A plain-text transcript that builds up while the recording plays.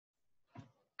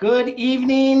Good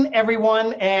evening,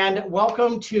 everyone, and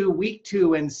welcome to week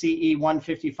 2 in CE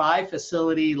 155,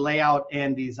 Facility Layout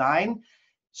and Design.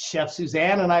 Chef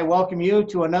Suzanne and I welcome you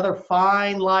to another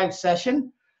fine live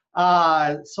session.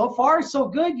 So far, so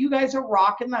good. You guys are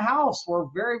rocking the house. We're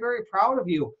very, very proud of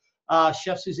you.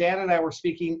 Chef Suzanne and I were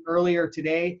speaking earlier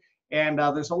today, and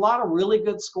there's a lot of really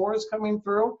good scores coming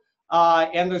through.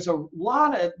 And there's a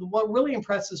lot of, what really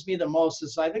impresses me the most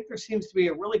is I think there seems to be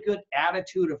a really good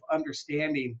attitude of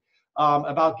understanding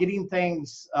about getting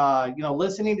things,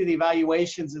 listening to the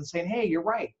evaluations and saying, hey, you're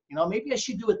right. Maybe I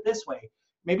should do it this way.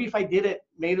 Maybe if I did it,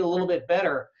 made it a little bit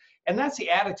better. And that's the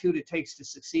attitude it takes to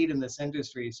succeed in this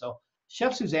industry. So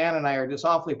Chef Suzanne and I are just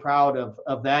awfully proud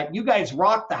of that. You guys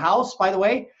rock the house, by the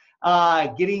way,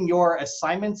 getting your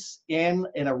assignments in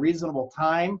a reasonable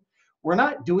time. We're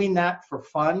not doing that for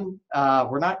fun.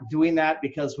 We're not doing that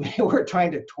because we're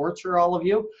trying to torture all of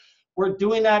you. We're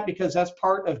doing that because that's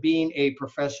part of being a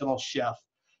professional chef.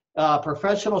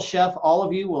 Professional chef, all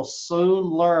of you will soon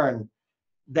learn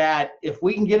that if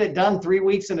we can get it done 3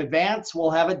 weeks in advance,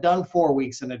 we'll have it done 4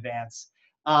 weeks in advance.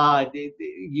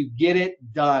 You get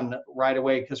it done right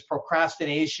away because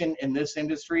procrastination in this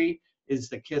industry is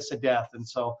the kiss of death. And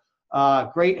so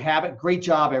great habit. Great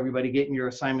job, everybody, getting your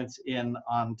assignments in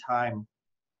on time.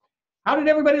 How did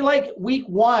everybody like week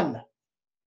 1?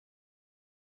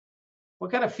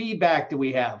 What kind of feedback do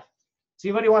we have? Does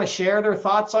anybody want to share their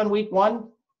thoughts on week 1?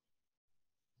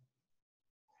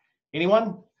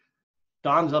 Anyone?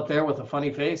 Don's up there with a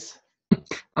funny face.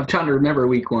 I'm trying to remember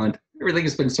week 1. Everything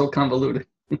has been so convoluted.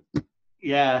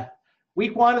 Yeah.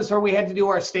 Week 1 is where we had to do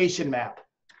our station map.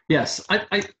 Yes,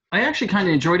 I actually kind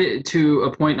of enjoyed it to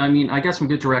a point. I mean, I got some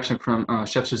good direction from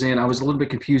Chef Suzanne. I was a little bit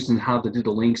confused in how to do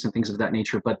the links and things of that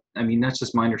nature, but I mean, that's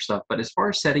just minor stuff. But as far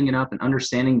as setting it up and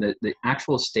understanding the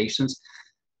actual stations,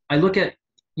 I look at,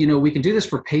 we can do this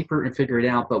for paper and figure it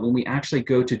out, but when we actually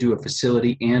go to do a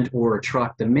facility and or a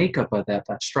truck, the makeup of that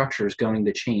structure is going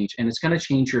to change, and it's going to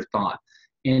change your thought.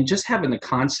 And just having the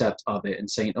concept of it and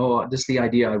saying, oh, this is the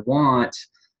idea I want.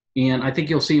 And I think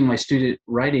you'll see in my student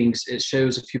writings, it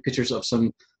shows a few pictures of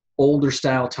some older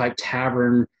style type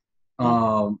tavern,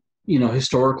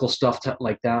 historical stuff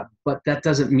like that. But that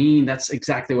doesn't mean that's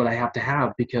exactly what I have to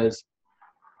have, because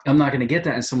I'm not going to get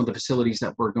that in some of the facilities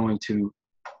that we're going to,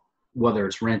 whether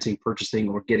it's renting, purchasing,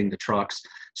 or getting the trucks.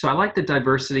 So I like the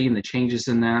diversity and the changes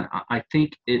in that. I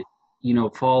think it,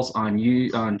 falls on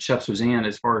you, on Chef Suzanne,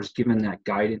 as far as giving that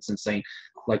guidance and saying,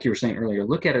 like you were saying earlier,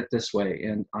 look at it this way.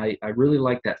 And I really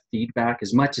like that feedback,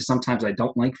 as much as sometimes I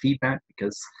don't like feedback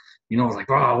because, it's like,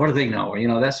 oh, what do they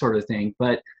know? That sort of thing.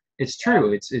 But it's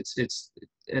true. It's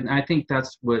and I think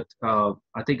that's what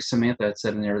I think Samantha had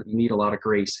said in there. You need a lot of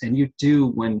grace, and you do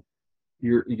when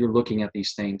you're looking at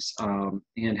these things,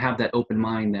 and have that open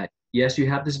mind that yes, you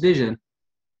have this vision,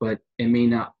 but it may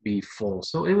not be full.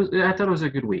 So I thought it was a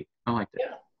good week. I liked it.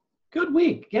 Yeah, good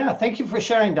week. Yeah, thank you for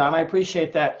sharing, Don. I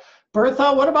appreciate that.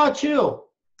 Bertha, what about you?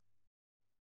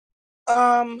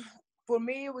 For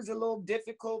me, it was a little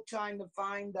difficult trying to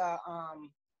find the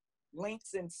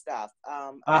links and stuff.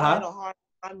 I had a hard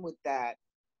time with that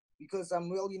because I'm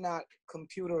really not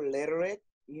computer literate.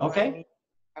 Okay. What I mean?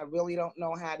 I really don't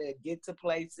know how to get to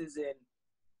places and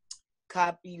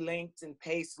copy links and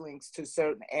paste links to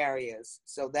certain areas.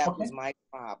 So that was my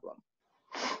problem.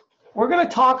 We're going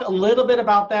to talk a little bit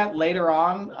about that later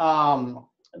on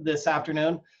this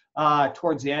afternoon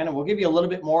towards the end, and we'll give you a little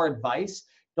bit more advice.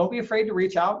 Don't be afraid to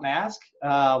reach out and ask.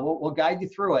 We'll guide you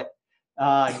through it.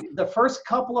 The first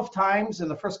couple of times and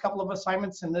the first couple of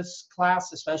assignments in this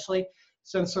class, especially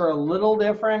since they're a little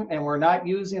different and we're not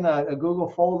using a Google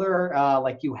folder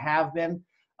like you have been,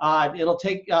 it'll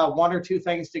take 1 or 2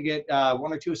 things to get 1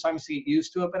 or 2 assignments to get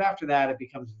used to it. But after that, it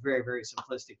becomes very, very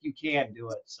simplistic. You can do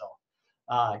it. So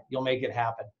you'll make it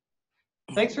happen.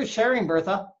 Thanks for sharing,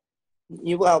 Bertha.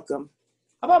 You're welcome.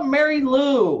 How about Mary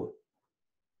Lou?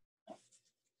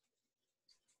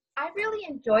 I really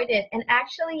enjoyed it, and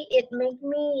actually it made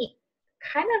me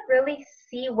kind of really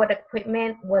see what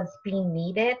equipment was being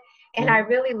needed. And I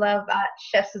really love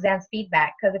Chef Suzanne's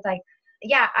feedback, because it's like,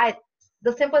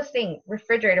 the simplest thing,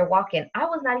 refrigerator walk-in. I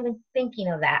was not even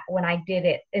thinking of that when I did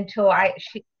it until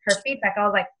her feedback. I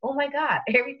was like, oh my God,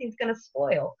 everything's gonna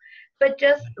spoil. But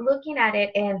just looking at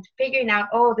it and figuring out,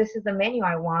 oh, this is the menu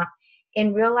I want,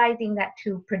 and realizing that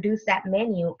to produce that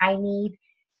menu, I need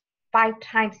 5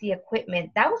 times the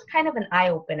equipment. That was kind of an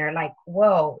eye-opener, like,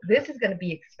 whoa, this is going to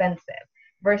be expensive,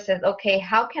 versus, okay,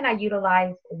 how can I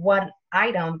utilize one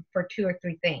item for 2 or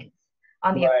 3 things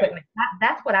on the equipment?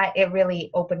 That's what it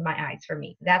really opened my eyes for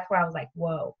me. That's where I was like,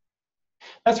 whoa.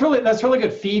 That's really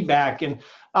good feedback. And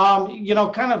you know,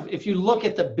 kind of if you look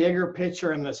at the bigger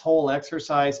picture in this whole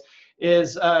exercise,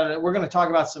 is we're going to talk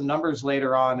about some numbers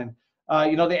later on. And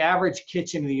you know, the average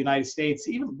kitchen in the United States,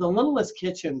 even the littlest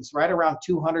kitchens, right around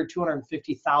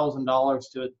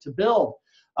 $250,000 to build,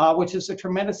 which is a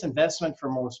tremendous investment for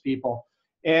most people.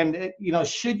 And you know,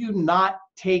 should you not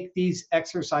take these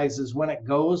exercises when it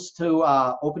goes to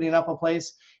opening up a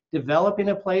place, developing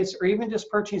a place, or even just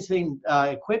purchasing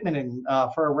equipment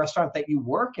for a restaurant that you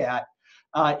work at,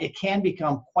 it can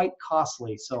become quite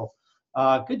costly. So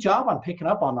good job on picking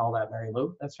up on all that, Mary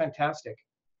Lou. That's fantastic.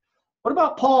 What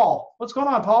about Paul? What's going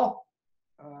on, Paul?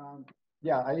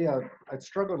 Yeah, I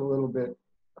struggled a little bit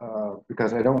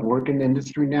because I don't work in the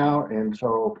industry now, and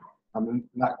so I'm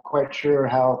not quite sure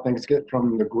how things get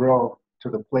from the grill to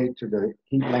the plate to the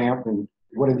heat lamp and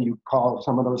whatever you call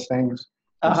some of those things.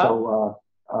 And so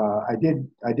I did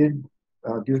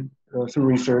do some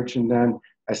research, and then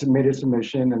I submitted a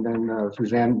submission, and then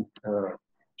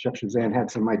Chef Suzanne had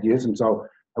some ideas, and so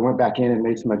I went back in and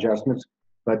made some adjustments.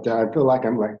 But I feel like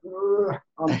I'm like,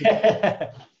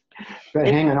 but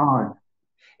hanging on.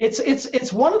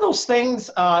 It's one of those things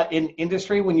in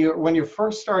industry when you're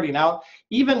first starting out.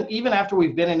 Even after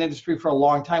we've been in industry for a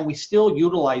long time, we still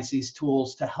utilize these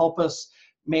tools to help us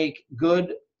make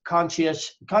good,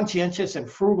 conscientious and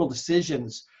frugal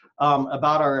decisions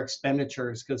about our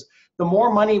expenditures. Because the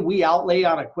more money we outlay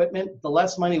on equipment, the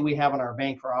less money we have in our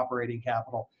bank for operating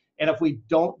capital. And if we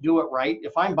don't do it right,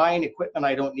 if I'm buying equipment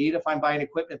I don't need, if I'm buying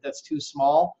equipment that's too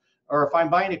small, or if I'm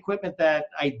buying equipment that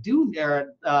I do need,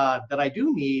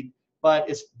 but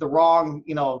it's the wrong,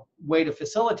 you know, way to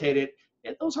facilitate it,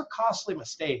 those are costly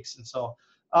mistakes. And so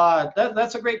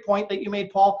that's a great point that you made,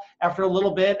 Paul. After a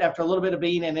little bit of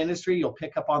being in industry, you'll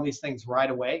pick up on these things right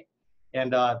away,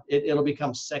 and it'll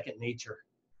become second nature.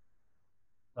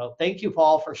 So thank you,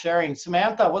 Paul, for sharing.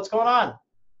 Samantha, what's going on?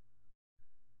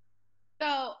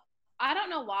 So I don't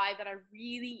know why, but I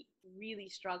really, really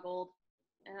struggled.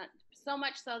 So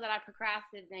much so that I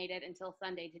procrastinated until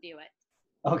Sunday to do it.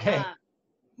 Okay.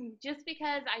 Just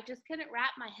because I just couldn't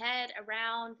wrap my head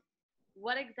around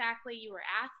what exactly you were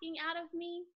asking out of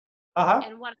me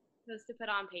and what I'm supposed to put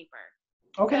on paper.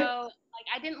 Okay. So like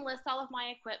I didn't list all of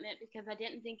my equipment because I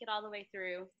didn't think it all the way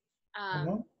through.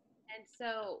 And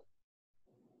so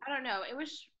I don't know. It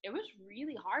was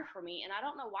really hard for me, and I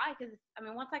don't know why. Because I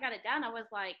mean, once I got it done, I was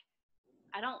like,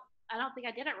 I don't think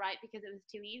I did it right because it was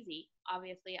too easy.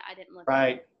 Obviously, I didn't listen.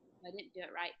 Right. I didn't do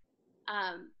it right.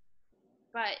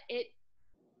 But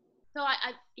so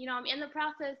I, you know, I'm in the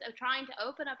process of trying to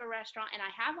open up a restaurant, and I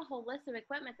have a whole list of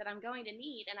equipment that I'm going to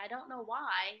need, and I don't know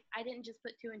why I didn't just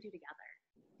put 2 and 2 together.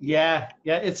 Yeah,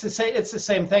 it's the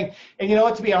same thing. And you know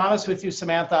what, to be honest with you,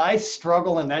 Samantha, I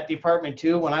struggle in that department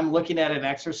too. When I'm looking at an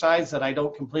exercise that I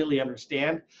don't completely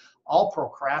understand, I'll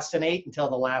procrastinate until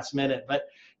the last minute. But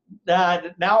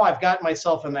now I've got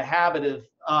myself in the habit of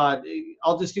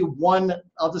I'll just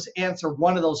answer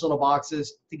one of those little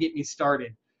boxes to get me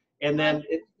started, and then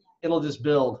it'll just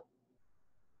build.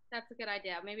 That's a good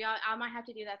idea. Maybe I might have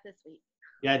to do that this week.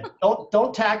 Yeah,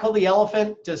 don't tackle the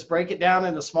elephant. Just break it down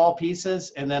into small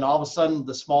pieces, and then all of a sudden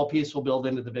the small piece will build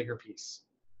into the bigger piece.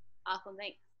 Awesome,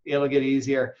 thanks. It'll get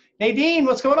easier. Nadine,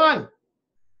 what's going on?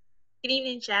 Good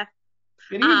evening, Chef.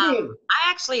 Good evening.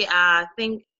 I actually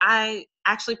think I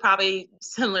probably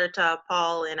similar to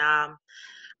Paul, and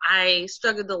I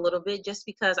struggled a little bit just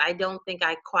because I don't think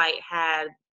I quite had.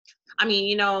 I mean,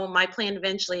 you know, my plan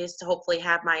eventually is to hopefully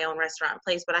have my own restaurant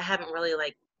place, but I haven't really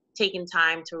like taken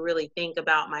time to really think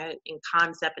about my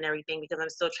concept and everything because I'm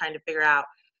still trying to figure out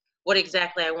what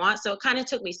exactly I want. So it kind of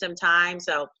took me some time.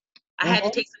 So I had to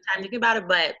take some time thinking about it,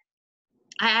 but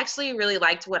I actually really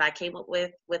liked what I came up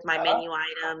with my menu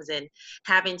items and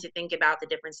having to think about the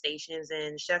different stations.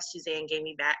 And Chef Suzanne gave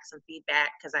me back some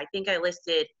feedback because I think I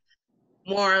listed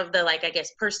more of the, like, I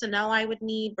guess, personnel I would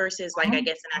need versus, like, I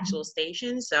guess, an actual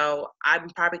station. So I'm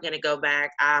probably going to go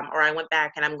back, or I went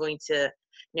back and I'm going to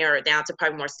narrow it down to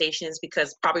probably more stations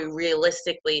because probably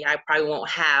realistically, I probably won't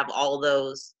have all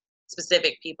those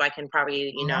specific people. I can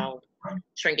probably, you know,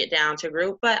 shrink it down to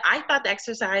group. But I thought the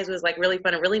exercise was like really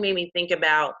fun. It really made me think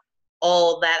about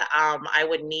all that I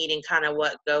would need and kind of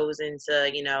what goes into,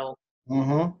 you know,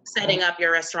 setting up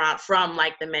your restaurant from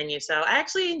like the menu. So I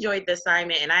actually enjoyed the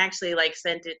assignment, and I actually like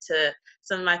sent it to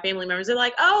some of my family members. They're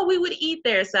like, "Oh, we would eat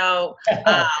there." So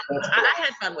I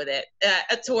had fun with it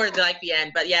toward like the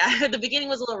end. But yeah, the beginning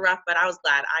was a little rough, but I was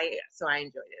glad. So I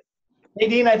enjoyed it.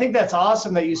 Nadine, I think that's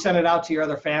awesome that you sent it out to your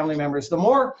other family members. The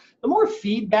more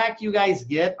feedback you guys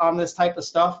get on this type of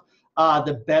stuff,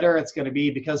 the better it's going to be,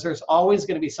 because there's always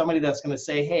going to be somebody that's going to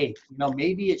say, hey,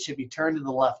 maybe it should be turned to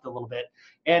the left a little bit.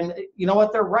 And you know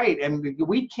what? They're right. And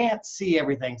we can't see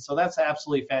everything. So that's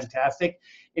absolutely fantastic.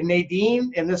 And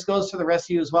Nadine, and this goes to the rest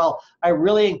of you as well, I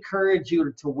really encourage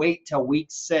you to wait till week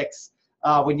 6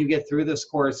 when you get through this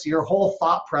course. Your whole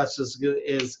thought process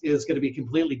is going to be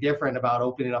completely different about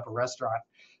opening up a restaurant.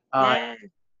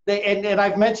 And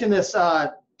I've mentioned this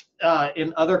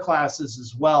in other classes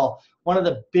as well. One of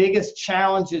the biggest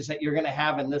challenges that you're going to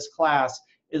have in this class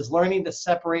is learning to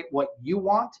separate what you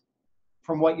want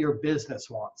from what your business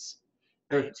wants.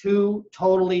 They're two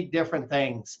totally different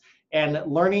things. And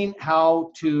learning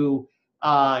how to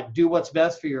do what's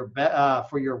best for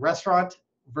your restaurant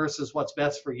versus what's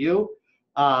best for you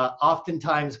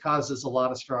oftentimes causes a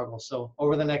lot of struggle. So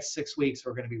over the next 6 weeks,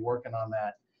 we're going to be working on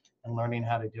that and learning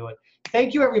how to do it.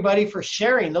 Thank you, everybody, for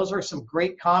sharing. Those are some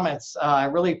great comments. I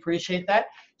really appreciate that.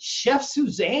 Chef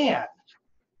Suzanne.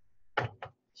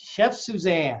 Chef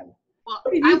Suzanne. Well,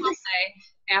 I will say,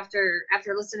 after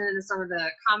listening to some of the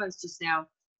comments just now,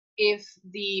 if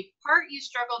the part you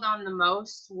struggled on the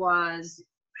most was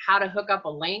how to hook up a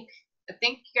link, I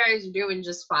think you guys are doing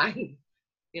just fine.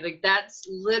 Like, that's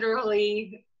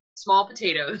literally small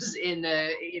potatoes in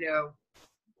the,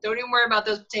 don't even worry about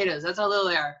those potatoes. That's how little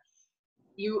they are.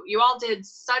 You all did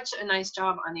such a nice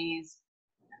job on these.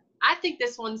 I think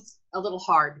this one's a little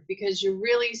hard because you're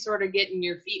really sort of getting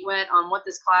your feet wet on what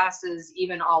this class is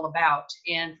even all about.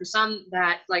 And for some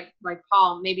that, like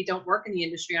Paul, maybe don't work in the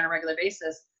industry on a regular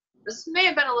basis, this may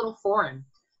have been a little foreign.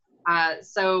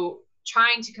 So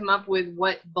trying to come up with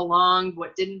what belonged,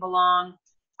 what didn't belong,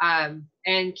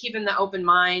 and keeping the open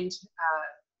mind.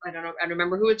 I don't know, I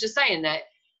remember who was just saying that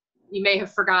you may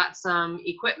have forgot some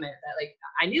equipment that, like,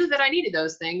 I knew that I needed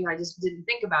those things, I just didn't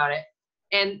think about it.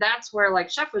 And that's where,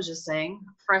 like Chef was just saying,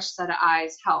 a fresh set of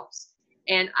eyes helps.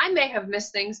 And I may have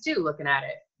missed things too looking at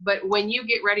it. But when you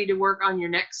get ready to work on your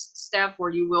next step, where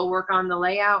you will work on the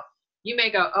layout, you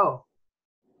may go, oh,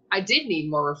 I did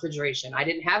need more refrigeration. I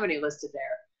didn't have any listed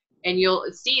there. And you'll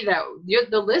see that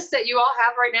the list that you all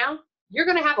have right now, you're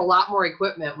going to have a lot more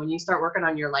equipment when you start working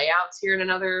on your layouts here in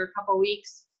another couple of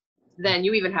weeks than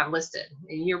you even have listed.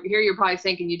 And you're probably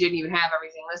thinking you didn't even have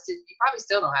everything listed. You probably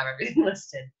still don't have everything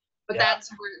listed. But Yeah.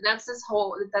 that's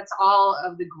all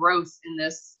of the growth in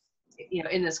this,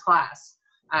 in this class.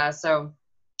 So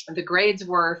the grades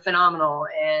were phenomenal.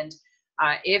 And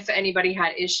if anybody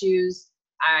had issues,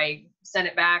 I sent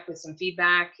it back with some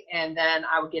feedback, and then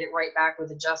I would get it right back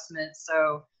with adjustments.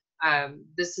 So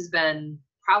this has been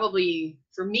probably,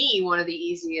 for me, one of the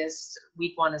easiest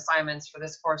week 1 assignments for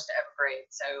this course to ever grade.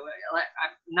 So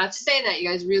I'm not just saying that, you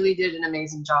guys really did an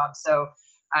amazing job. So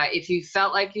if you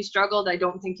felt like you struggled, I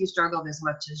don't think you struggled as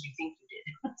much as you think you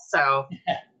did. So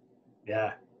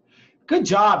yeah. Good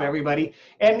job, everybody.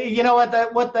 And you know what?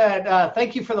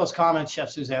 Thank you for those comments, Chef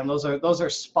Suzanne. Those are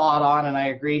spot on, and I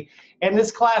agree. And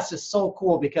this class is so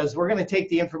cool because we're going to take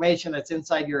the information that's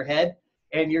inside your head,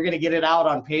 and you're going to get it out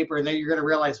on paper, and then you're going to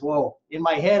realize, whoa, in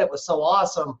my head it was so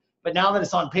awesome, but now that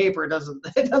it's on paper, it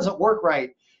doesn't work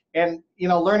right. And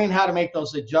learning how to make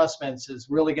those adjustments is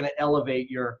really going to elevate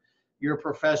your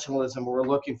professionalism. We're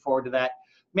looking forward to that.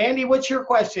 Mandy, what's your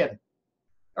question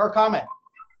or comment?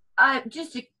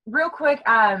 Just real quick,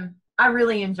 I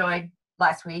really enjoyed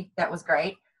last week. That was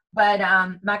great. But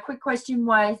my quick question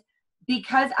was,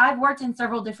 because I've worked in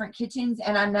several different kitchens,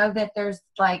 and I know that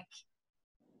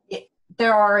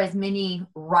there are as many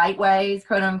right ways,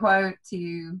 quote unquote,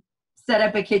 to set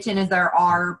up a kitchen as there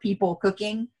are people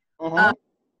cooking. Uh-huh.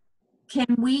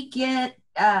 Can we get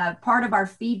part of our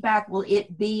feedback? Will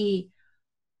it be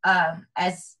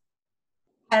as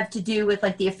have to do with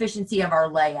like the efficiency of our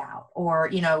layout, or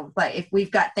like if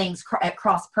we've got things at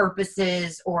cross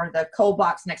purposes, or the cold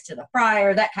box next to the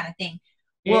fryer, that kind of thing?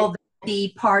 Will that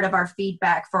be part of our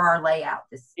feedback for our layout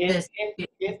this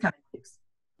coming weeks?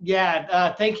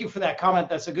 Yeah, thank you for that comment.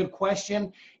 That's a good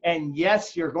question. And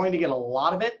yes, you're going to get a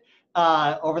lot of it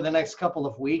over the next couple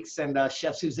of weeks. And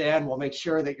Chef Suzanne will make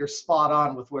sure that you're spot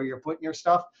on with where you're putting your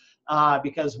stuff,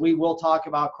 because we will talk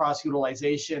about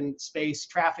cross-utilization, space,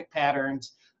 traffic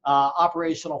patterns,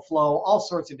 operational flow, all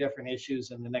sorts of different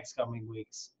issues in the next coming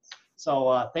weeks.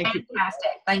 So thank you.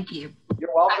 Fantastic. Thank you.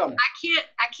 You're welcome.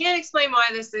 I can't explain why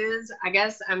this is. I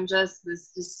guess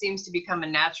this just seems to be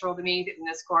coming natural to me in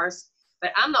this course.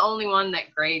 But I'm the only one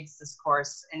that grades this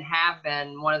course, and have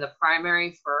been one of the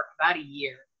primary for about a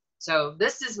year. So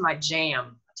this is my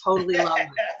jam. I totally love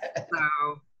it.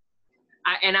 So,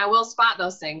 I will spot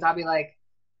those things. I'll be like,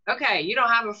 okay, you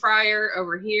don't have a fryer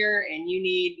over here, and you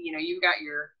need, you've got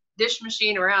your dish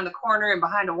machine around the corner and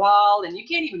behind a wall, and you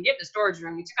can't even get in the storage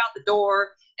room. You took out the door,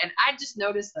 And I just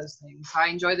noticed those things. I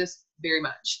enjoy this very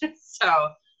much. So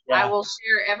I will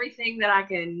share everything that I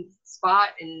can spot,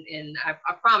 and I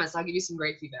promise I'll give you some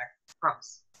great feedback. I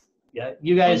promise. Yeah,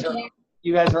 you guys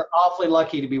are awfully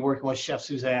lucky to be working with Chef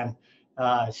Suzanne.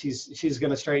 She's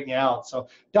going to straighten you out. So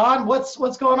Don,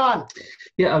 what's going on?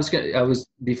 Yeah,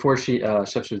 before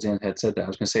Chef Suzanne had said that, I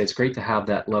was going to say it's great to have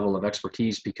that level of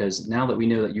expertise, because now that we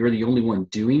know that you're the only one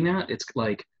doing that, it's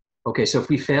like, okay, so if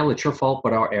we fail, it's your fault,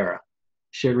 but our error.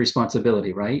 Shared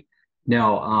responsibility, right?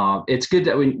 Now, it's good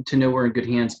to know we're in good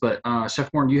hands, but Chef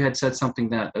Warren, you had said something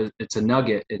that it's a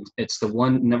nugget. It's the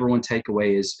number one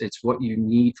takeaway is it's what you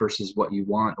need versus what you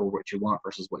want, or what you want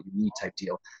versus what you need type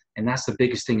deal. And that's the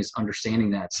biggest thing, is understanding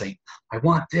that, saying, I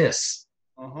want this,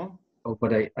 oh,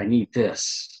 but I need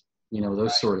this,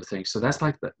 those sort of things. So that's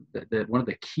like the one of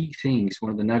the key things,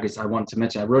 one of the nuggets I wanted to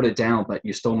mention. I wrote it down, but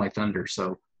you stole my thunder.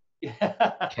 So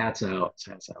cat's out,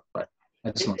 but I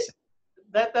just want to say.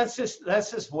 That's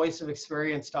just voice of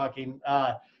experience talking.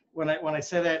 When I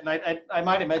say that, and I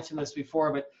might have mentioned this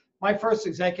before, but my first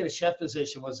executive chef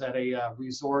position was at a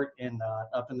resort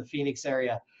up in the Phoenix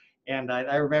area, and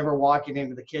I remember walking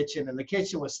into the kitchen, and the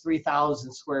kitchen was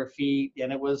 3,000 square feet,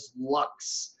 and it was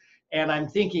luxe, and I'm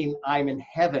thinking I'm in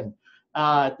heaven.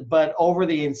 But over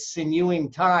the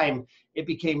ensuing time, it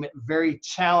became very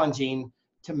challenging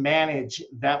to manage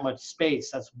that much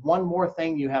space. That's one more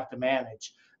thing you have to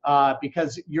manage.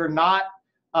 Because you're not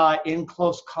in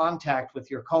close contact with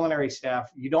your culinary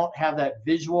staff. You don't have that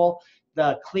visual,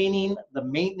 the cleaning, the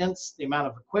maintenance, the amount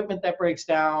of equipment that breaks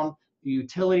down, the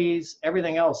utilities,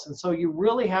 everything else. And so you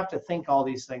really have to think all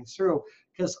these things through,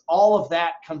 because all of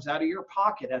that comes out of your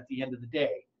pocket at the end of the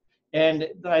day. And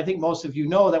I think most of you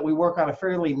know that we work on a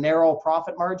fairly narrow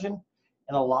profit margin,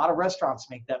 and a lot of restaurants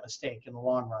make that mistake in the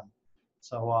long run.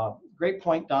 So great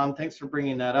point, Don. Thanks for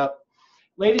bringing that up.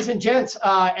 Ladies and gents,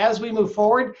 as we move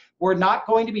forward, we're not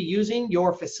going to be using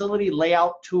your facility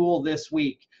layout tool this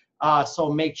week.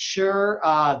 So make sure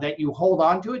that you hold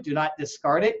on to it. Do not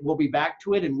discard it. We'll be back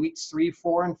to it in weeks 3,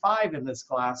 4, and 5 in this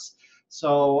class.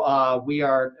 So we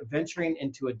are venturing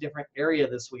into a different area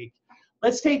this week.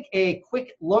 Let's take a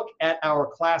quick look at our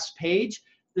class page.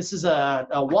 This is a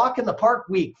walk in the park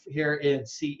week here in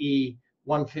CE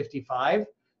 155.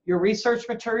 Your research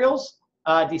materials.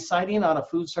 Deciding on a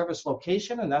food service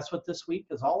location, and that's what this week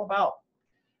is all about.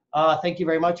 Thank you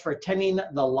very much for attending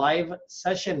the live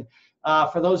session.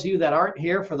 For those of you that aren't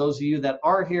here, for those of you that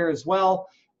are here as well,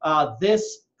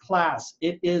 this class,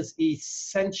 it is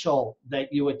essential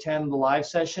that you attend the live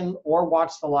session or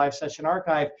watch the live session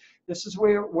archive. This is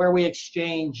where we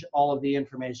exchange all of the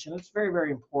information. It's very, very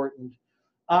important.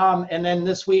 And then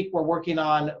this week, we're working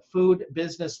on food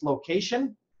business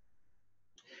location.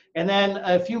 And then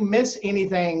if you miss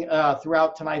anything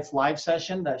throughout tonight's live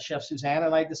session that Chef Suzanne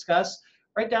and I discussed,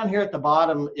 right down here at the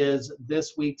bottom is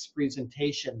this week's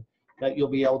presentation that you'll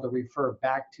be able to refer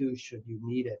back to should you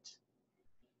need it.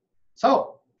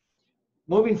 So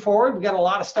moving forward, we got a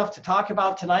lot of stuff to talk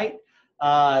about tonight,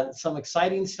 some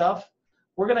exciting stuff.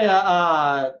 We're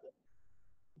gonna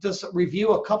just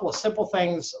review a couple of simple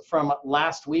things from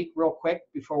last week real quick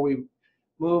before we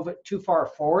move too far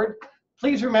forward.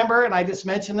 Please remember, and I just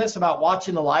mentioned this about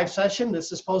watching the live session.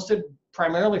 This is posted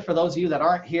primarily for those of you that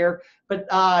aren't here, but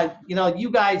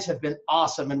you guys have been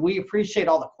awesome, and we appreciate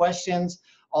all the questions,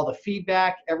 all the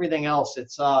feedback, everything else.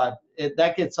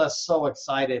 That gets us so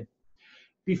excited.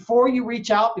 Before you reach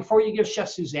out, before you give Chef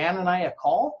Suzanne and I a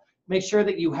call, make sure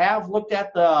that you have looked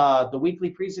at the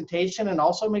weekly presentation, and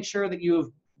also make sure that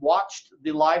you've watched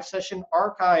the live session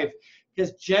archive,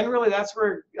 because generally that's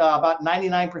where about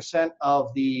 99%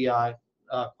 of the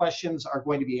questions are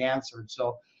going to be answered.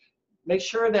 So make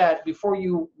sure that before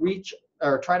you reach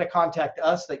or try to contact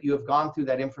us, that you have gone through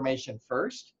that information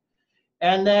first.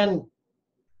 And then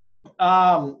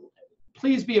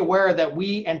please be aware that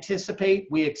we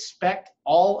expect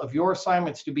all of your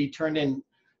assignments to be turned in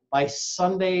by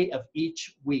Sunday of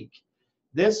each week.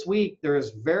 This week, there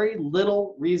is very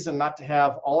little reason not to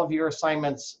have all of your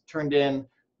assignments turned in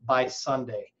by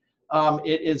Sunday.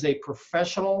 It is a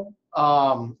professional,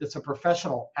 it's a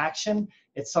professional action.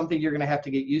 It's something you're gonna have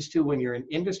to get used to when you're in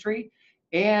industry.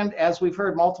 And as we've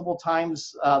heard multiple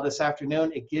times this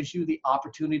afternoon, it gives you the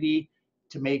opportunity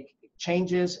to make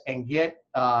changes and get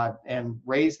and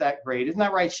raise that grade. Isn't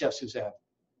that right, Chef Suzanne?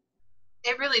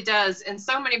 It really does. And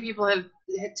so many people have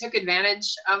took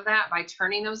advantage of that by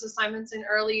turning those assignments in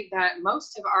early, that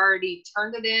most have already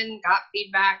turned it in, got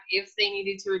feedback. If they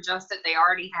needed to adjust it, they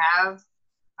already have.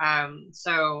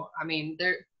 So, I mean,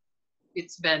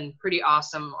 it's been pretty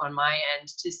awesome on my end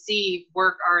to see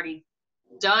work already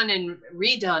done and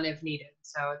redone if needed.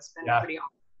 So it's been pretty awesome.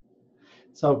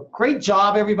 So great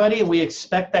job, everybody. And we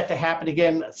expect that to happen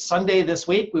again Sunday this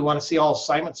week. We want to see all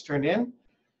assignments turned in.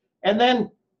 And then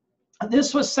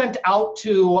this was sent out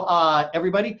to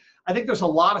everybody. I think there's a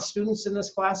lot of students in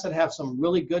this class that have some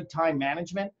really good time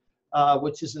management,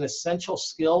 which is an essential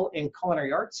skill in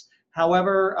culinary arts.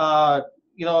 However,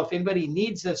 you know, if anybody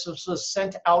needs this, this was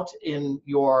sent out in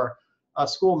your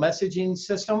school messaging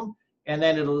system. And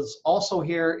then it is also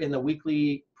here in the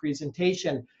weekly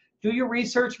presentation. Do your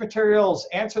research materials,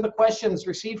 answer the questions,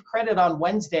 receive credit on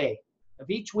Wednesday of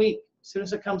each week as soon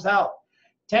as it comes out.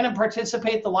 Attend and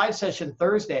participate the live session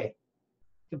Thursday.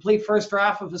 Complete first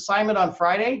draft of assignment on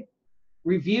Friday.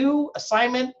 Review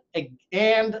assignment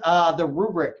and the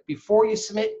rubric. Before you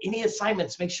submit any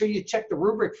assignments, make sure you check the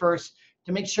rubric first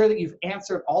to make sure that you've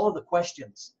answered all of the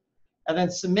questions. And then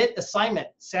submit assignment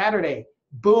Saturday.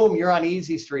 Boom, you're on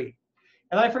Easy Street.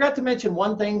 And I forgot to mention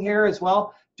one thing here as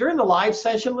well. During the live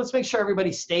session, let's make sure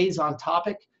everybody stays on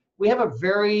topic. We have a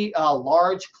very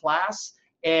large class,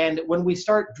 and when we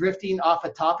start drifting off a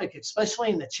topic,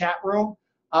 especially in the chat room,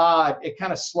 it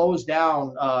kind of slows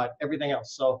down everything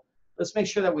else. So let's make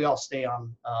sure that we all stay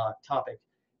on topic.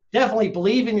 Definitely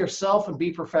believe in yourself and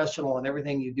be professional in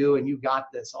everything you do, and you got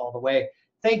this all the way.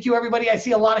 Thank you, everybody. I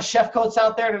see a lot of chef coats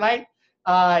out there tonight.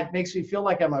 It makes me feel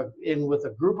like I'm in with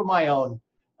a group of my own,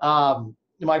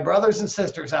 my brothers and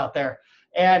sisters out there.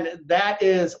 And that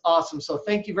is awesome. So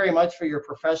thank you very much for your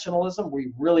professionalism.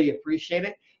 We really appreciate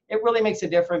it. It really makes a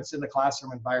difference in the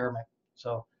classroom environment.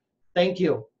 So thank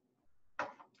you.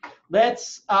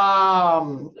 Let's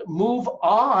move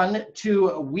on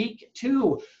to week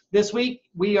 2. This week,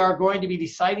 we are going to be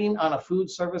deciding on a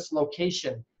food service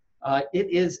location. It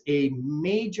is a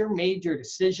major, major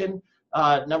decision.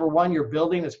 Number one, your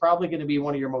building is probably going to be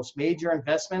one of your most major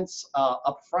investments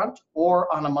up front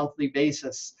or on a monthly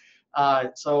basis.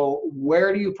 So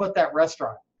where do you put that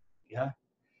restaurant? Yeah,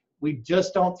 we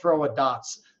just don't throw a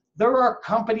dots. There are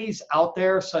companies out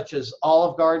there such as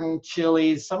Olive Garden,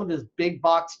 Chili's, some of these big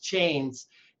box chains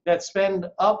that spend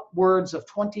upwards of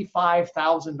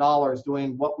 $25,000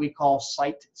 doing what we call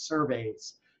site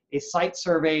surveys. A site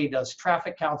survey does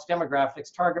traffic counts,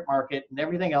 demographics, target market, and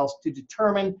everything else to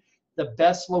determine the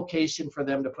best location for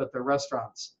them to put their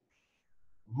restaurants.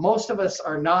 Most of us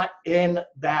are not in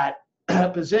that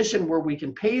position where we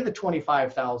can pay the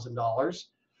 $25,000.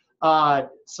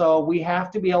 So we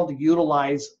have to be able to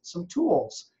utilize some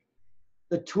tools.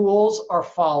 The tools are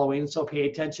following, so pay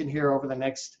attention here over the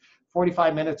next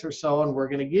 45 minutes or so, and we're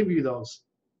going to give you those.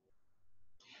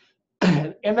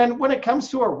 And then when it comes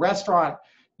to a restaurant,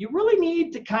 you really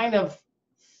need to kind of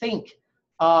think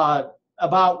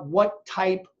about what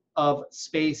type of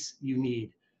space you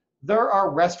need. There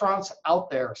are restaurants out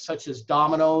there such as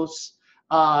Domino's,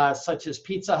 such as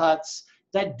Pizza Huts,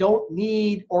 that don't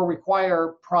need or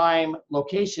require prime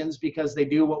locations because they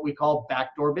do what we call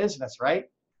backdoor business, right?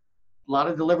 A lot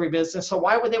of delivery business. So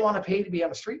why would they want to pay to be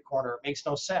on a street corner? It makes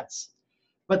no sense.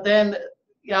 But then,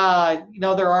 you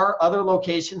know, there are other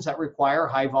locations that require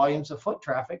high volumes of foot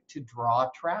traffic to draw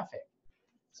traffic.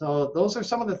 So those are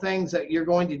some of the things that you're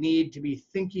going to need to be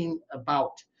thinking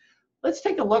about. Let's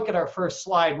take a look at our first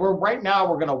slide. Right now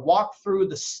we're going to walk through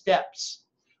the steps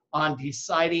on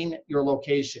deciding your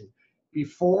location.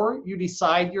 Before you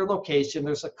decide your location,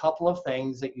 there's a couple of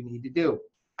things that you need to do.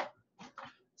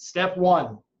 Step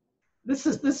 1. This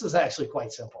is actually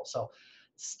quite simple. So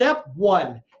step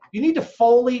 1, you need to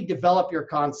fully develop your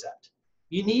concept.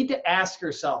 You need to ask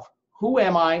yourself, who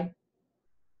am I?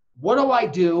 What do I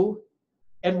do?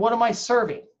 And what am I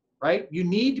serving, right? You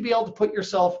need to be able to put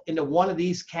yourself into one of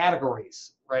these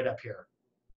categories right up here.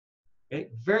 Okay?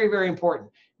 Very, very important.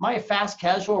 Am I a fast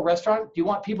casual restaurant? Do you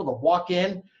want people to walk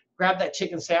in, grab that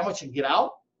chicken sandwich and get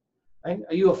out? Right?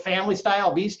 Are you a family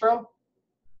style bistro?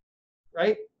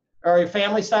 Right? Are you a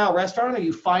family style restaurant? Are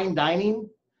you fine dining?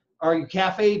 Are you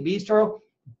cafe, bistro?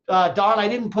 Don, I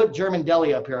didn't put German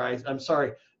deli up here. I'm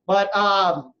sorry. But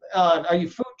are you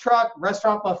food truck,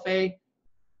 restaurant, buffet?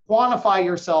 Quantify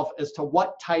yourself as to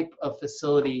what type of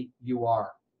facility you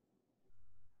are.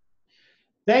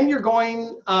 Then you're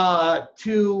going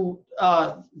to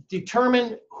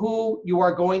determine who you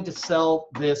are going to sell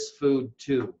this food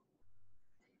to.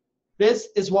 This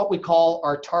is what we call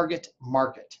our target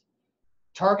market.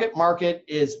 Target market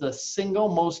is the single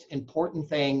most important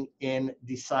thing in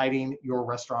deciding your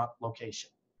restaurant location.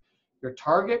 Your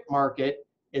target market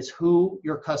is who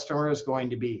your customer is going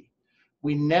to be.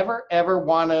 We never ever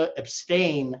want to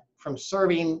abstain from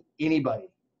serving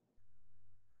anybody.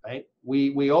 Right?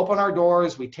 We open our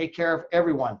doors, we take care of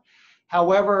everyone.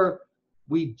 However,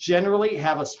 we generally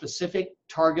have a specific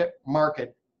target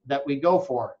market that we go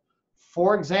for.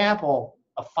 For example,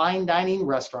 a fine dining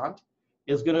restaurant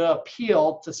is going to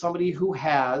appeal to somebody who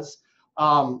has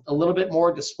a little bit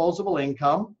more disposable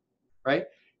income, right?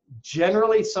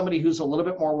 Generally somebody who's a little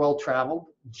bit more well-traveled,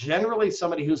 generally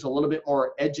somebody who's a little bit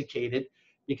more educated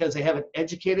because they have an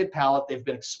educated palate, they've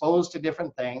been exposed to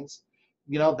different things.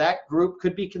 You know, that group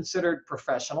could be considered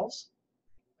professionals.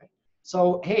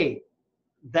 So, hey,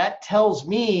 that tells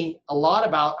me a lot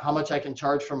about how much I can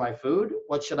charge for my food,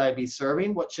 what should I be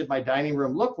serving, what should my dining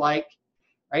room look like,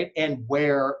 right? And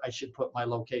where I should put my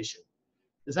location.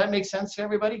 Does that make sense to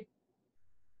everybody?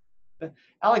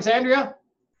 Alexandria,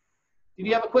 did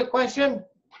you have a quick question?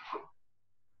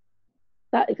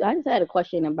 I just had a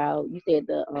question about, you said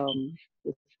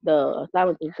the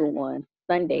assignment is due on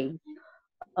Sunday.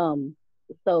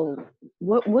 So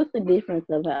what's the difference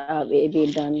of how it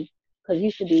being done? Because it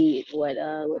used to be what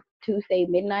Tuesday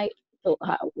midnight. So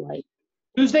how, like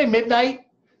Tuesday midnight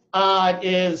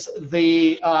is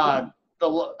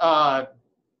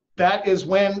that is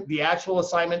when the actual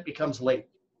assignment becomes late.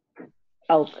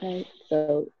 Okay,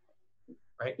 so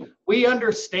right. We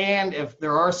understand if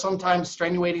there are sometimes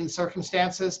extenuating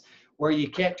circumstances where you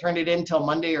can't turn it in till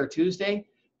Monday or Tuesday,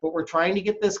 but we're trying to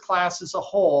get this class as a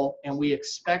whole, and we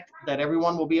expect that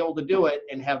everyone will be able to do it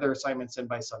and have their assignments in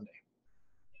by Sunday.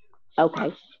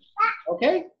 Okay.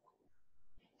 Okay.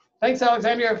 Thanks,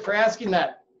 Alexandria, for asking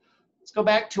that. Let's go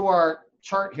back to our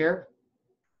chart here.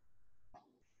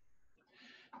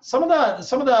 Some of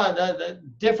the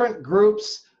different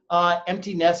groups,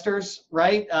 empty nesters,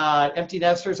 right? Empty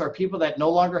nesters are people that no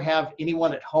longer have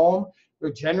anyone at home.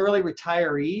 They're generally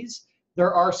retirees.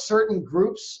 There are certain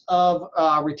groups of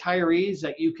retirees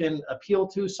that you can appeal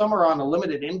to. Some are on a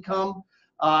limited income.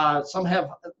 Some have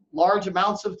large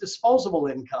amounts of disposable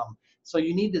income. So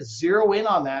you need to zero in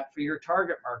on that for your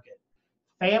target market.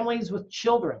 Families with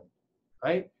children,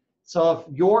 right? So if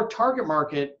your target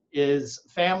market is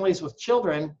families with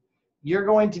children, you're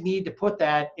going to need to put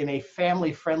that in a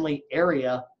family-friendly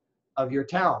area of your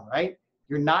town, right?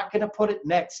 You're not going to put it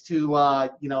next to,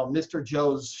 Mr.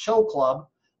 Joe's show club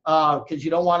because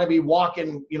you don't want to be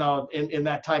walking, in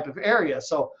that type of area.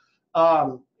 So,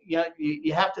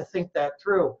 you have to think that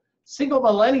through. Single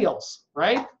millennials,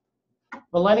 right?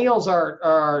 Millennials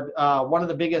are one of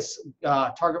the biggest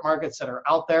target markets that are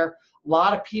out there. A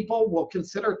lot of people will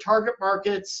consider target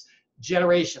markets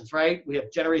generations, right? We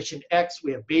have Generation X,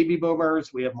 we have baby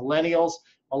boomers, we have millennials.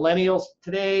 Millennials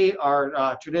today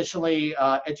are traditionally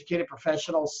educated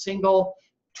professionals, single,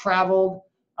 traveled,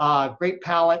 great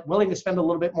palate, willing to spend a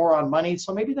little bit more on money.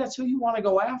 So maybe that's who you want to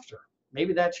go after.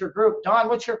 Maybe that's your group. Don,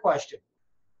 what's your question?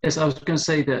 Yes, I was going to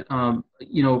say that,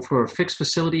 for a fixed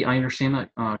facility, I understand that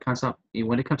concept.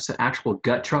 When it comes to actual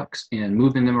gut trucks and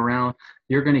moving them around,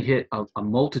 you're going to hit a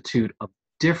multitude of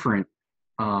different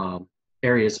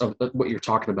areas of what you're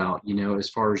talking about, as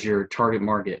far as your target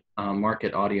market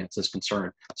audience is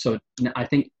concerned. So I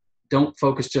think don't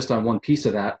focus just on one piece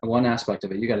of that, one aspect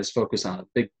of it. You got to focus on a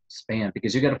big span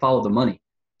because you got to follow the money.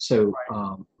 So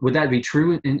would that be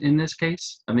true in this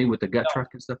case? I mean, with the gut truck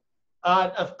and stuff?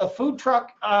 A food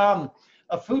truck,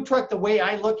 the way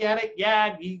I look at it,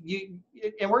 yeah,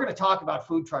 and we're going to talk about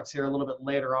food trucks here a little bit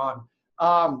later on.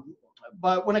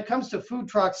 But when it comes to food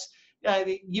trucks,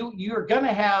 you're going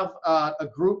to have a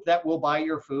group that will buy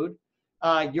your food.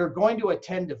 You're going to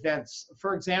attend events.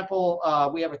 For example,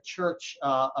 we have a church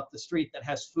up the street that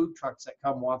has food trucks that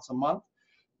come once a month.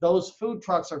 Those food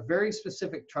trucks are very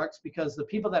specific trucks because the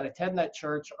people that attend that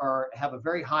church have a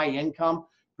very high income,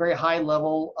 very high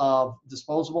level of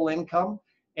disposable income,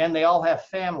 and they all have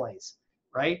families,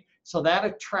 right? So that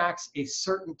attracts a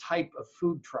certain type of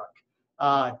food truck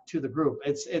to the group.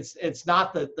 It's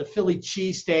not the Philly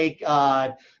cheesesteak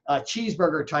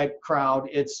cheeseburger type crowd.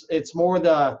 It's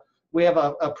more we have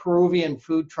a Peruvian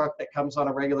food truck that comes on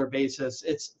a regular basis.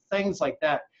 It's things like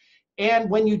that. And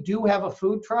when you do have a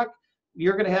food truck,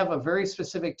 you're going to have a very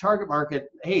specific target market.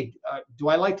 Hey, do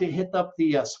I like to hit up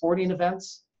the sporting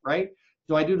events, right?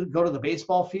 Do I go to the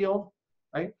baseball field,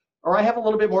 right? Or I have a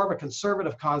little bit more of a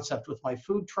conservative concept with my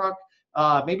food truck,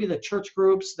 maybe the church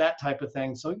groups, that type of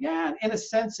thing. So yeah, in a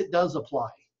sense, it does apply.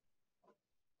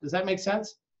 Does that make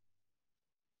sense?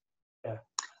 Yeah.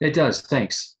 It does.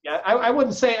 Thanks. Yeah, I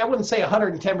wouldn't say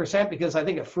 110% because I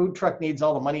think a food truck needs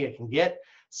all the money it can get.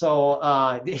 So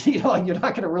you're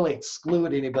not going to really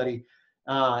exclude anybody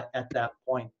at that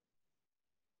point.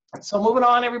 So moving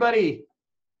on, everybody.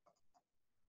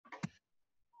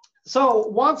 So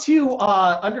once you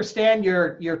understand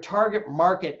your target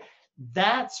market,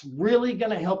 that's really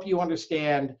going to help you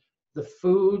understand the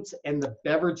foods and the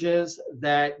beverages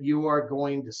that you are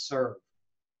going to serve,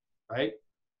 right?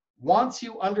 Once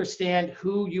you understand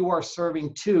who you are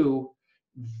serving to,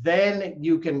 then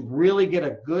you can really get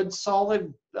a good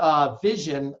solid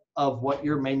vision of what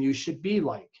your menu should be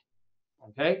like.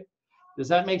 Okay, does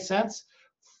that make sense?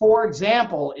 For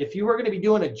example, if you were going to be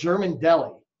doing a German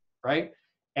deli, right,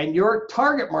 and your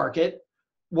target market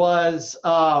was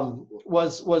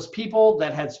people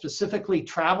that had specifically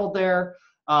traveled there,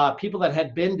 people that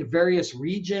had been to various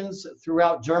regions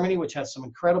throughout Germany, which has some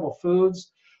incredible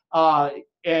foods,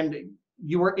 and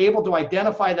you were able to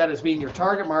identify that as being your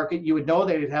target market, you would know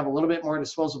they'd have a little bit more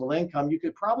disposable income. You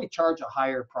could probably charge a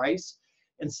higher price.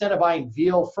 Instead of buying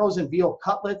frozen veal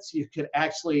cutlets, you could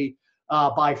actually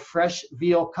buy fresh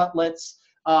veal cutlets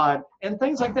and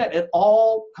things like that. It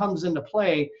all comes into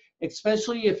play,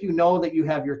 especially if you know that you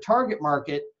have your target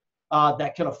market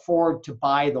that can afford to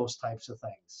buy those types of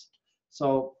things.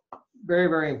 So very,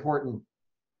 very important.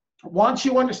 Once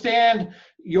you understand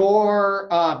your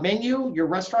menu, your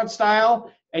restaurant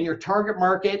style, and your target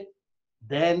market,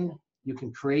 then you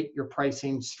can create your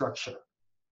pricing structure,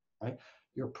 right?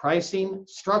 Your pricing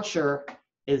structure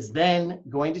is then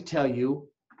going to tell you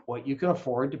what you can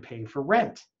afford to pay for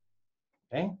rent,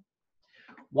 okay?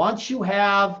 Once you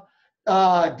have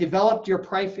developed your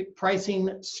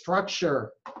pricing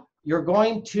structure, you're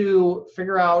going to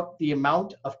figure out the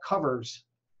amount of covers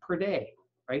per day,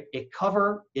 right? A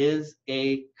cover is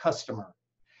a customer.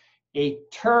 A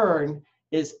turn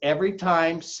is every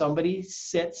time somebody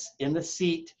sits in the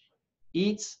seat,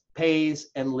 eats, pays,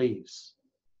 and leaves.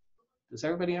 Does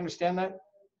everybody understand that?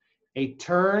 A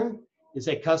turn is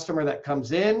a customer that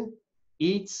comes in,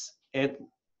 eats, and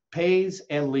pays,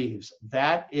 and leaves.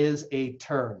 That is a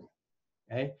turn,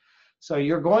 okay? So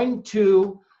you're going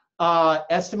to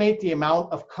estimate the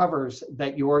amount of covers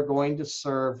that you are going to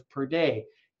serve per day.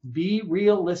 Be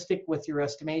realistic with your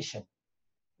estimation,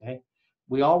 okay?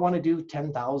 We all want to do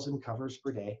 10,000 covers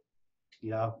per day.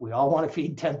 Yeah, we all want to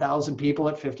feed 10,000 people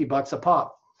at 50 bucks a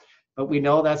pop, but we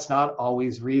know that's not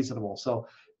always reasonable. So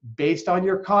based on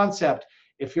your concept,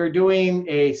 if you're doing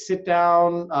a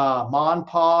sit-down ma and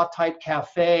pa type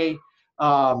cafe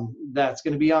that's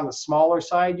going to be on the smaller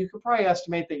side, you could probably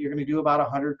estimate that you're going to do about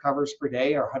 100 covers per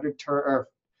day, or 100 turn.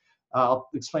 I'll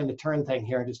explain the turn thing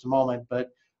here in just a moment,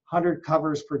 but 100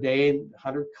 covers per day,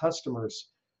 100 customers.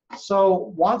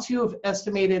 So once you have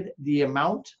estimated the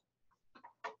amount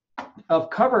of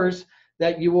covers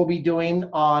that you will be doing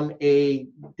on a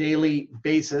daily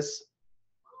basis,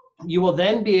 you will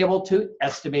then be able to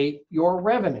estimate your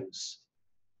revenues,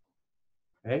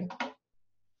 okay?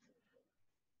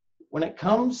 When it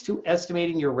comes to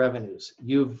estimating your revenues,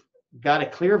 you've got a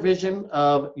clear vision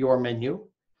of your menu.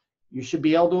 You should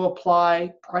be able to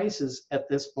apply prices at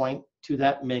this point to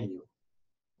that menu,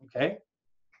 okay?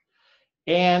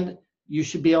 And you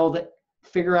should be able to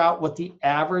figure out what the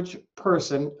average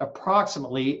person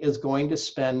approximately is going to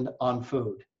spend on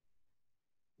food.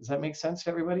 Does that make sense to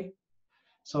everybody?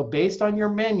 So based on your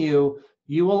menu,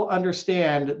 you will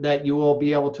understand that you will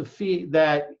be able to feed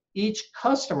that each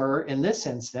customer in this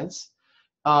instance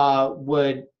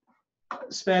would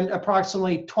spend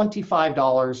approximately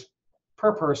 $25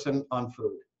 per person on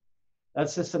food.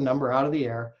 That's just a number out of the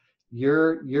air.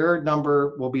 Your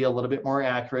number will be a little bit more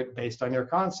accurate based on your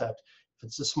concept. If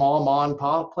it's a small ma and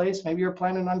pa place, maybe you're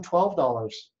planning on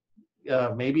 $12.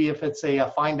 Maybe if it's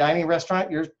a fine dining restaurant,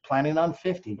 you're planning on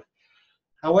 $50.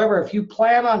 However, if you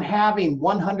plan on having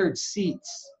 100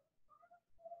 seats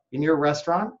in your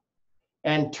restaurant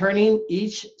and turning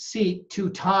each seat 2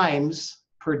 times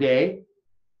per day,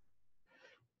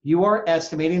 you are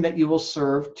estimating that you will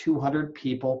serve 200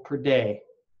 people per day.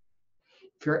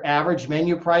 If your average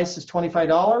menu price is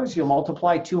 $25, you'll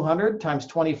multiply 200 times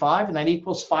 25, and that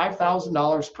equals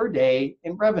 $5,000 per day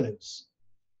in revenues.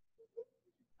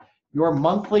 Your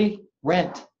monthly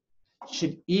rent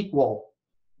should equal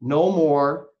no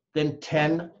more than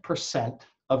 10%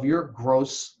 of your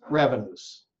gross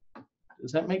revenues.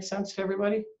 Does that make sense to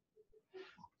everybody?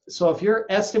 So if you're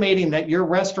estimating that your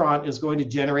restaurant is going to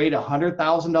generate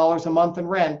 $100,000 a month in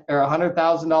rent, or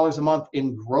 $100,000 a month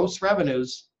in gross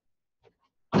revenues,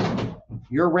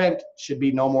 your rent should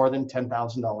be no more than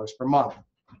 $10,000 per month,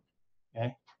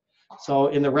 okay? So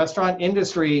in the restaurant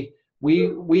industry,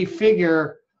 we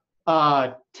figure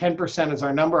 10% is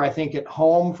our number. I think at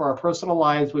home, for our personal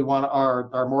lives, we want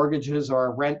our mortgages or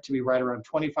our rent to be right around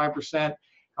 25%.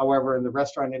 However, in the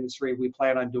restaurant industry, we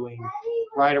plan on doing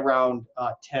right around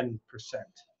 10%.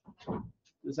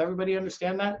 Does everybody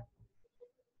understand that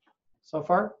so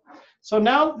far? So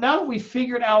now that we've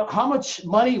figured out how much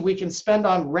money we can spend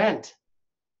on rent,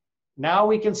 now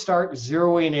we can start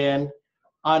zeroing in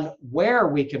on where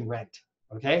we can rent,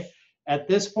 okay? At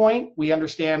this point, we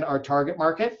understand our target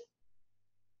market.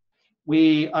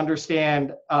 we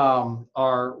understand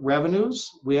our revenues,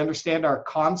 we understand our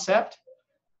concept,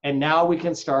 and now we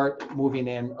can start moving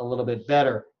in a little bit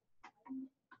better.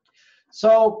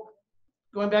 So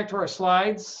going back to our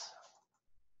slides,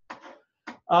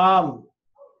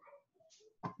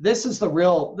 this is the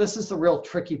real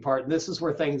tricky part. This is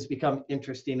where things become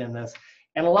interesting in this.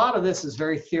 And a lot of this is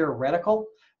very theoretical.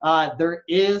 There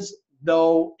is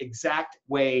no exact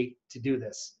way to do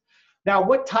this. Now,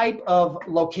 what type of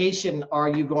location are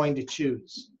you going to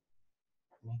choose?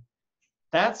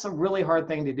 That's a really hard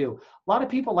thing to do. A lot of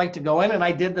people like to go in, and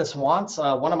I did this once.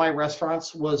 One of my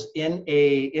restaurants was in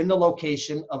the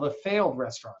location of a failed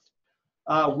restaurant.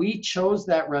 We chose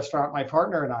that restaurant, my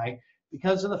partner and I,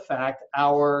 because of the fact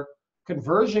our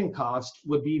conversion cost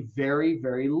would be very,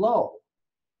 very low.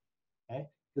 Okay?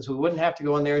 Because we wouldn't have to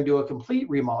go in there and do a complete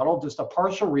remodel, just a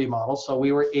partial remodel. So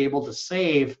we were able to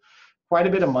save quite a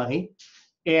bit of money.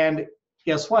 And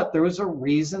guess what? There was a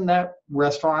reason that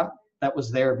restaurant that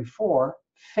was there before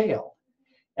failed.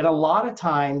 And a lot of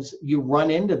times you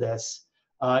run into this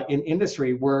in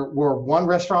industry where one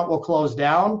restaurant will close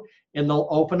down and they'll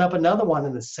open up another one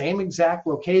in the same exact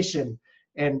location.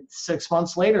 And 6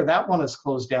 months later, that one is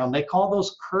closed down. They call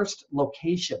those cursed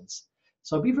locations.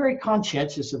 So be very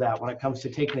conscientious of that when it comes to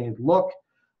taking a look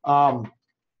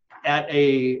at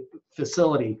a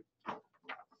facility.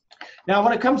 Now,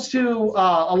 when it comes to,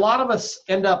 a lot of us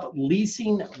end up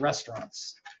leasing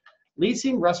restaurants.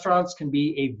 Leasing restaurants can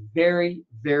be a very,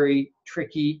 very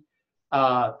tricky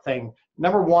thing.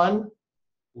 Number one,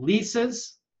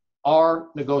 leases are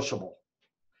negotiable,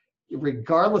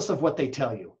 regardless of what they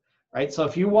tell you, right? So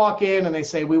if you walk in and they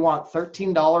say, we want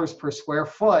 $13 per square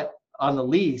foot on the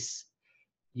lease,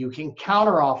 you can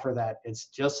counteroffer that. It's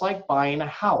just like buying a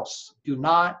house. Do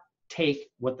not take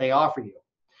what they offer you.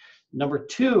 Number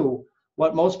two,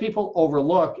 what most people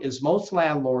overlook is most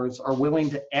landlords are willing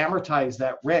to amortize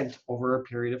that rent over a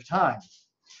period of time.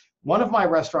 One of my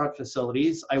restaurant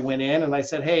facilities, I went in and I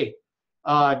said, hey,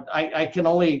 I can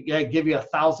only give you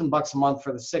 $1,000 a month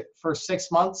for the first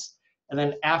 6 months. And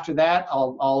then after that,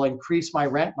 I'll increase my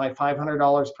rent by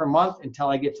 $500 per month until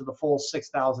I get to the full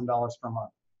 $6,000 per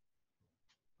month.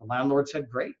 The landlord said,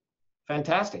 great,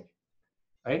 fantastic,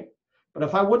 right? But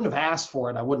if I wouldn't have asked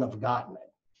for it, I wouldn't have gotten it.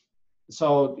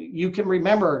 So you can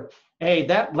remember, hey,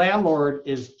 that landlord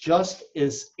is just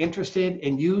as interested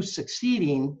in you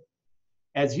succeeding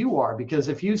as you are, because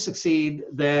if you succeed,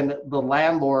 then the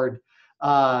landlord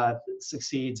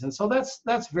succeeds. And so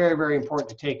that's very, very important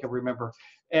to take and remember.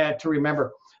 To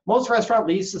remember, most restaurant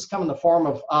leases come in the form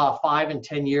of 5 and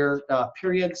 10 year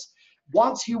periods.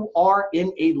 Once you are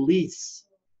in a lease,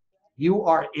 you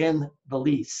are in the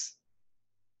lease.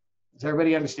 Does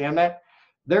everybody understand that?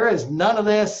 There is none of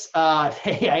this,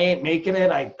 hey, I ain't making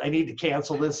it, I need to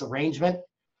cancel this arrangement.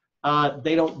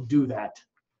 They don't do that.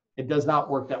 It does not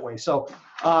work that way. So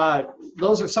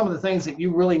those are some of the things that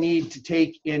you really need to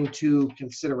take into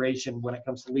consideration when it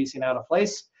comes to leasing out a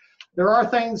place. There are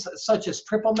things such as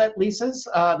triple net leases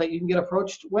that you can get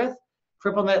approached with.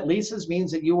 Triple net leases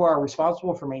means that you are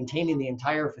responsible for maintaining the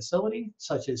entire facility,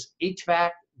 such as HVAC,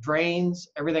 drains,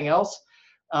 everything else.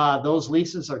 Those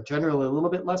leases are generally a little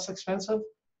bit less expensive,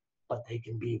 but they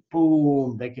can be,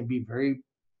 boom, they can be very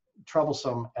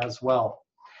troublesome as well.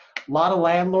 A lot of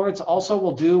landlords also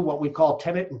will do what we call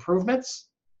tenant improvements,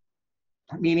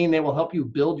 meaning they will help you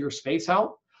build your space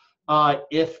out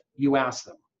if you ask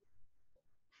them.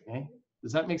 Okay?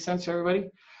 Does that make sense to everybody?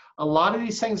 A lot of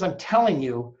these things I'm telling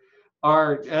you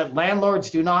are, landlords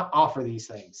do not offer these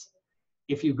things.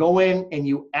 If you go in and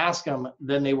you ask them,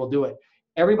 then they will do it.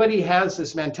 Everybody has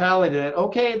this mentality that,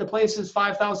 okay, the place is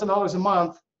 $5,000 a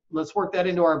month. Let's work that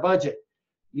into our budget.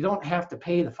 You don't have to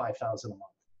pay the $5,000 a month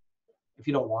if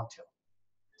you don't want to.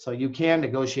 So you can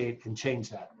negotiate and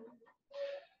change that.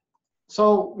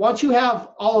 So once you have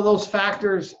all of those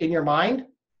factors in your mind,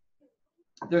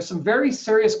 there's some very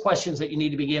serious questions that you need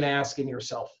to begin asking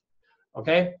yourself,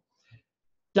 okay?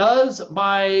 Does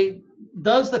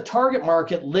the target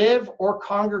market live or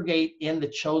congregate in the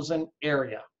chosen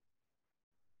area?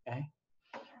 Okay.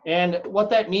 And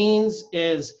what that means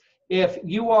is if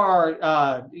you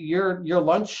are, your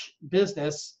lunch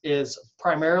business is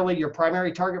primarily, your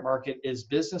primary target market is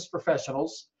business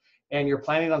professionals, and you're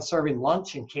planning on serving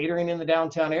lunch and catering in the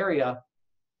downtown area,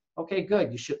 okay,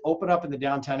 good. You should open up in the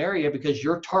downtown area because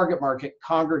your target market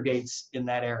congregates in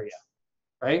that area,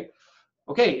 right?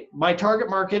 Okay, my target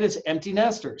market is empty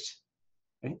nesters.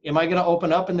 Okay. Am I gonna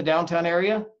open up in the downtown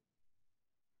area?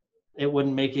 It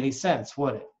wouldn't make any sense,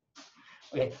 would it?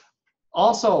 Okay.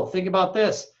 Also, think about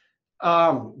this.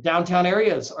 Downtown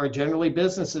areas are generally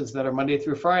businesses that are Monday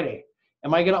through Friday.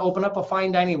 Am I going to open up a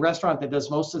fine dining restaurant that does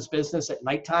most of its business at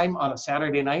nighttime on a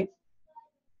Saturday night?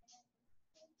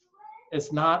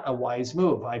 It's not a wise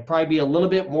move. I'd probably be a little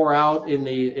bit more out in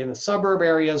the suburb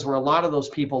areas where a lot of those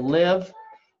people live.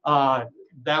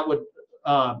 That would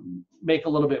make a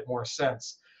little bit more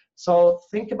sense. So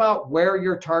think about where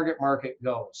your target market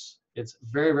goes. It's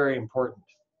very, very important.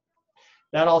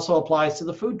 That also applies to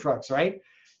the food trucks, right?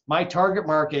 My target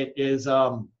market is,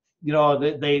 you know,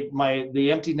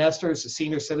 the empty nesters, the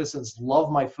senior citizens love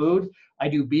my food. I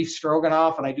do beef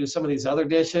stroganoff and I do some of these other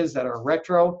dishes that are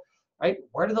retro, right?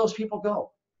 Where do those people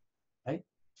go, right?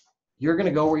 You're going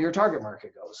to go where your target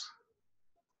market goes.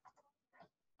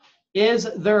 Is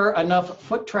there enough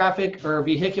foot traffic or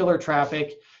vehicular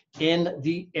traffic in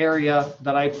the area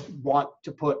that I want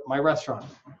to put my restaurant?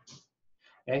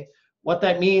 Okay. What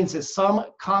that means is some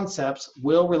concepts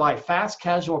will rely, fast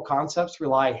casual concepts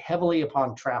rely heavily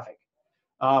upon traffic.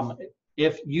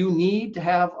 If you need to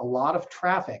have a lot of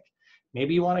traffic,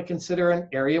 maybe you want to consider an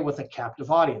area with a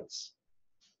captive audience.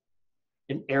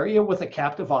 An area with a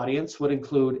captive audience would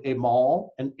include a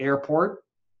mall, an airport,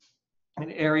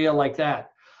 an area like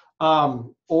that.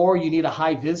 Or you need a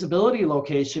high visibility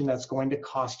location that's going to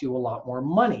cost you a lot more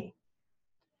money.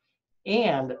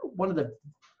 And one of the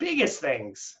biggest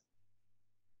things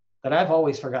that I've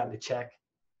always forgotten to check,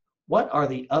 what are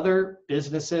the other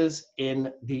businesses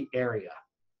in the area?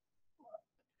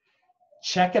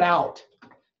 Check it out.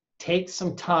 Take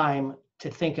some time to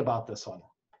think about this one,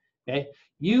 okay?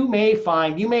 You may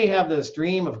have this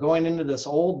dream of going into this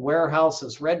old warehouse,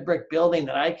 this red brick building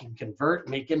that I can convert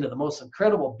and make into the most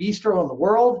incredible bistro in the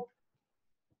world,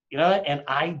 you know, and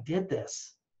I did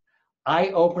this. I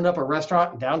opened up a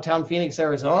restaurant in downtown Phoenix,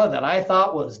 Arizona that I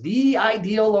thought was the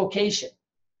ideal location,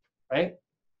 right?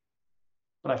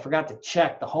 But I forgot to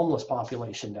check the homeless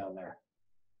population down there,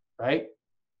 right?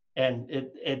 And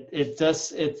it's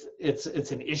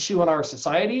an issue in our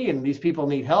society, and these people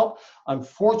need help.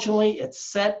 Unfortunately, it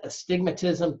set a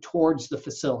stigmatism towards the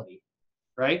facility,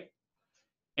 right?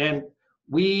 And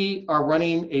we are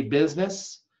running a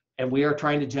business and we are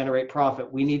trying to generate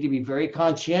profit. We need to be very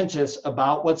conscientious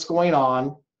about what's going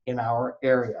on in our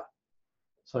area.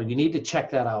 So you need to check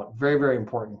that out. Very, very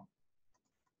important.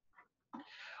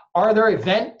 Are there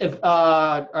event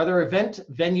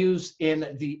venues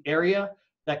in the area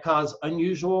that cause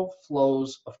unusual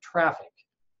flows of traffic?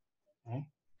 Okay.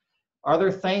 Are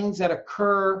there things that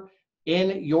occur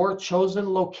in your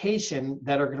chosen location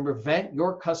that are going to prevent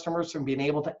your customers from being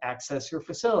able to access your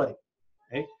facility?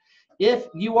 Okay. If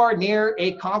you are near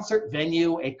a concert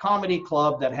venue, a comedy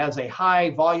club that has a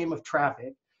high volume of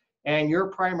traffic, and your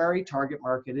primary target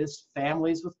market is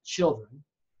families with children,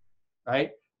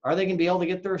 right? Are they going to be able to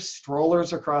get their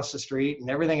strollers across the street and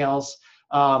everything else?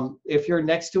 If you're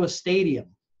next to a stadium,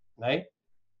 right?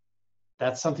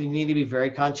 That's something you need to be very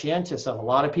conscientious of. A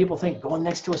lot of people think going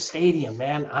next to a stadium,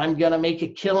 man, I'm going to make a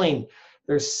killing.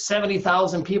 There's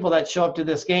 70,000 people that show up to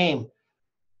this game.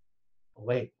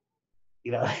 Wait,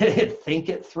 you know, think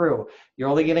it through. You're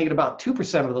only going to get about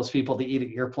 2% of those people to eat at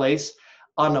your place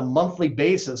on a monthly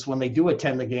basis when they do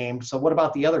attend the game. So what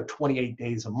about the other 28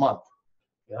 days a month?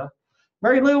 Yeah.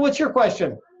 Mary Lou, what's your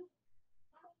question?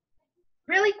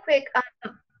 Really quick,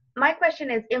 my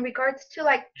question is in regards to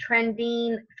like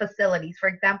trending facilities. For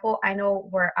example, I know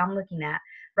where I'm looking at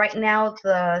right now,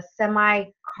 the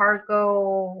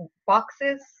semi-cargo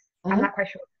boxes. I'm not quite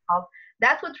sure what it's called.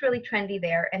 That's what's really trendy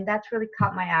there, and that's really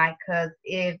caught my eye because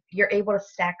if you're able to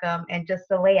stack them and just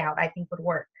the layout, I think would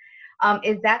work.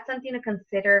 Is that something to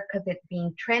consider because it's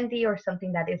being trendy or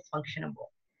something that is functionable?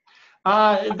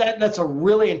 That's a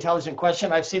really intelligent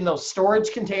question. I've seen those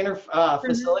storage container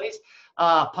facilities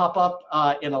pop up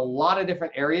in a lot of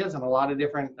different areas and a lot of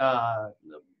different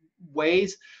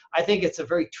ways. I think it's a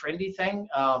very trendy thing.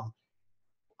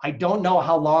 I don't know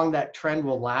how long that trend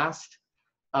will last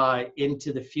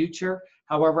into the future.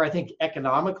 However, I think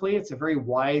economically, it's a very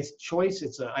wise choice.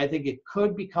 I think it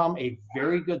could become a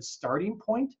very good starting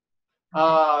point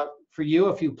for you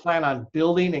if you plan on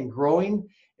building and growing.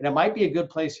 And it might be a good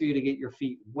place for you to get your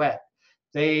feet wet.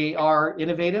 They are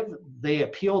innovative. They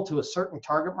appeal to a certain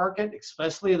target market,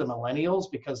 especially the millennials,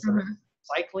 because they're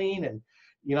cycling. And,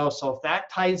 you know, so if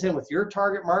that ties in with your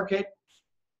target market,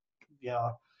 you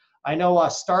know, I know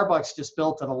Starbucks just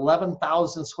built an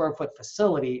 11,000 square foot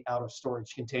facility out of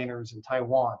storage containers in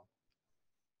Taiwan.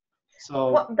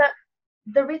 So well,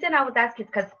 the reason I was asking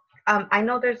is because I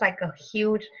know there's like a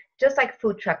huge, just like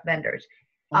food truck vendors.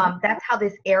 That's how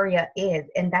this area is,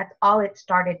 and that's all it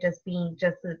started, just being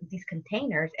just these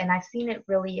containers, and I've seen it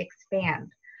really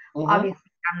expand. Obviously,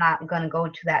 I'm not going to go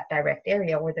to that direct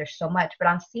area where there's so much, but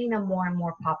I'm seeing them more and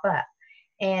more pop up.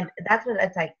 And that's what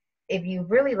it's like. If you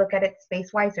really look at it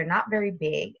space-wise, they're not very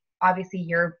big. Obviously,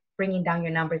 you're bringing down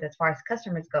your numbers as far as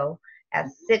customers go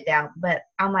as sit down. But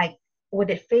I'm like, would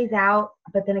it phase out?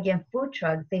 But then again, food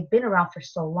trucks, they've been around for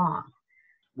so long.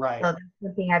 Right. So that's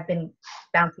something I've been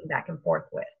bouncing back and forth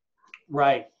with.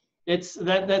 Right. It's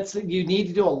that's you need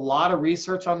to do a lot of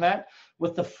research on that.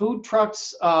 With the food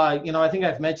trucks, you know, I think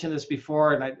I've mentioned this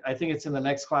before, and I think it's in the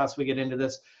next class we get into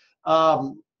this.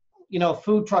 You know,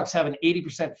 food trucks have an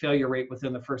 80% failure rate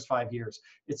within the first 5 years.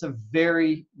 It's a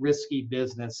very risky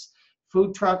business.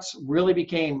 Food trucks really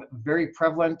became very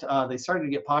prevalent. They started to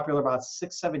get popular about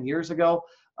 6-7 years ago.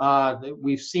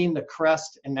 We've seen the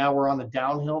crest, and now we're on the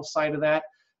downhill side of that.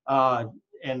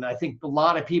 And I think a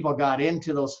lot of people got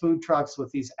into those food trucks with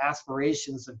these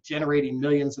aspirations of generating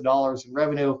millions of dollars in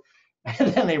revenue,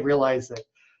 and then they realize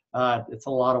that it's a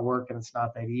lot of work and it's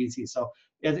not that easy. So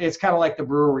it's kind of like the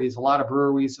breweries. A lot of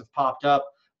breweries have popped up.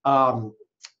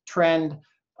 Trend,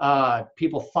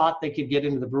 people thought they could get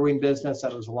into the brewing business,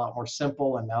 that it was a lot more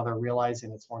simple, and now they're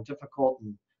realizing it's more difficult.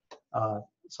 And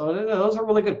so those are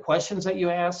really good questions that you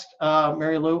asked,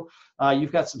 Mary Lou.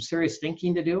 You've got some serious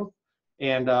thinking to do.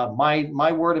 And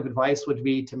my word of advice would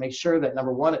be to make sure that,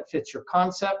 number one, it fits your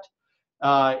concept,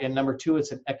 and number two,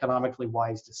 it's an economically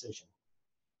wise decision.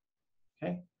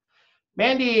 Okay.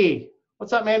 Mandy,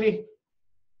 what's up, Mandy?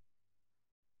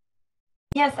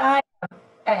 Yes, I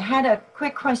had a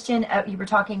quick question. You were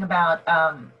talking about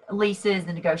leases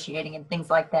and negotiating and things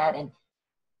like that. And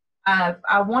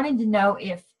I wanted to know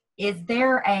is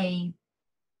there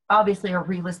obviously a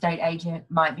real estate agent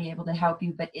might be able to help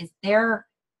you, but is there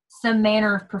some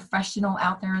manner of professional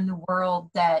out there in the world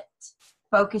that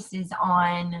focuses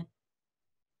on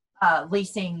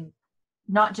leasing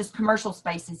not just commercial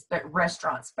spaces, but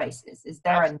restaurant spaces? Is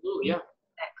there Absolutely, yeah.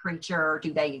 that creature, or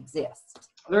do they exist?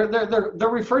 They're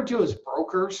referred to as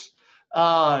brokers,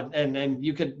 and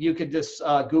you could just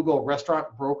Google restaurant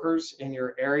brokers in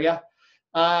your area.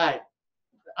 And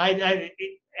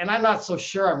I'm not so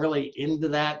sure I'm really into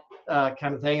that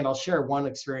kind of thing. And I'll share one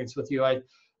experience with you.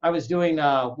 I was doing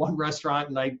one restaurant,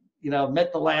 and I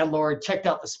met the landlord, checked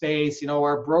out the space.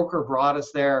 Our broker brought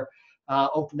us there,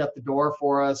 opened up the door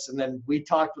for us, and then we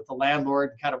talked with the landlord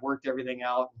and kind of worked everything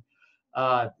out.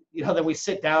 Then we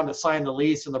sit down to sign the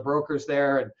lease, and the broker's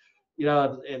there,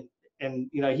 and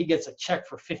he gets a check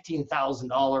for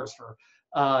 $15,000 for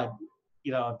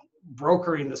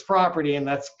brokering this property, and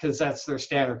that's because that's their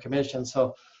standard commission.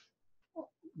 So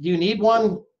you need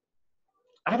one?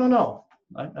 I don't know.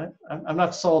 I'm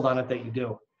not sold on it that you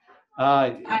do.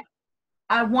 I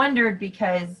wondered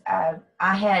because I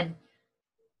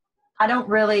don't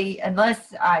really,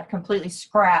 unless I completely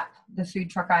scrap the food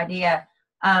truck idea,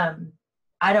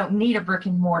 I don't need a brick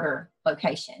and mortar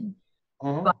location.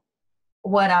 Mm-hmm. But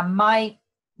what I might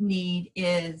need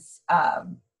is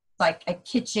like a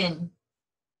kitchen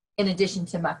in addition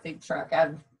to my food truck.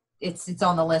 It's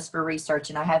on the list for research,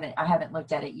 and I haven't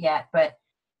looked at it yet. But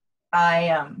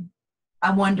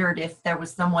I wondered if there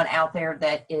was someone out there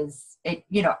that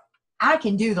I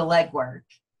can do the legwork,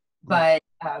 but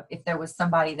if there was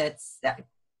somebody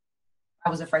I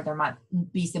was afraid there might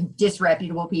be some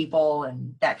disreputable people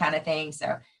and that kind of thing.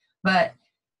 So, but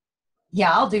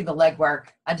yeah, I'll do the legwork.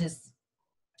 I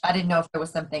didn't know if there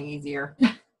was something easier.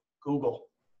 Google.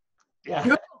 Yeah.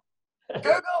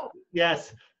 Google.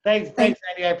 Yes. Thanks,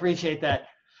 Andy. I appreciate that.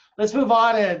 Let's move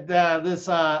on to this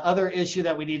other issue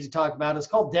that we need to talk about. It's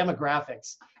called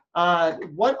demographics.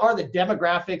 What are the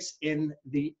demographics in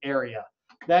the area?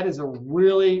 That is a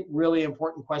really, really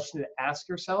important question to ask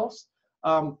yourselves.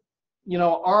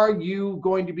 Are you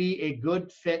going to be a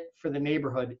good fit for the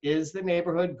neighborhood? Is the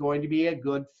neighborhood going to be a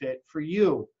good fit for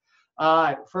you?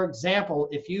 For example,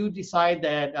 if you decide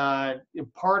that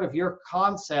part of your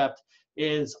concept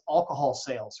is alcohol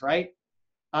sales, right?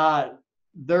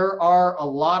 There are a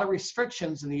lot of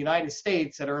restrictions in the United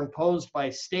States that are imposed by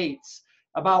states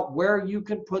about where you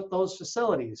can put those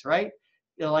facilities, right?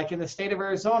 Like in the state of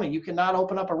Arizona, you cannot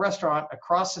open up a restaurant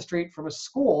across the street from a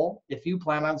school if you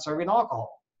plan on serving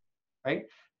alcohol, right?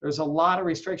 There's a lot of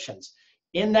restrictions.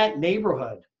 In that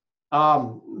neighborhood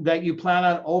that you plan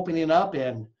on opening up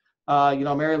in,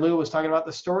 Mary Lou was talking about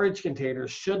the storage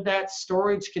containers. Should that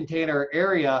storage container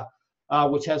area,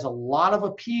 which has a lot of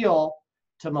appeal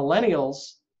to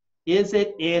millennials, is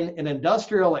it in an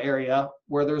industrial area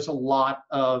where there's a lot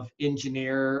of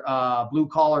engineer, blue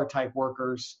collar type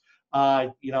workers,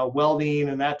 welding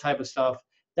and that type of stuff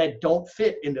that don't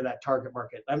fit into that target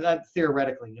market? I mean, that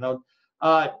theoretically,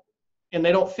 and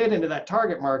they don't fit into that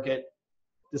target market.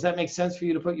 Does that make sense for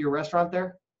you to put your restaurant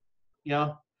there?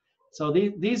 So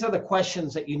these are the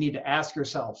questions that you need to ask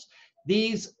yourselves.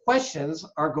 These questions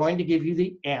are going to give you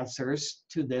the answers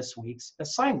to this week's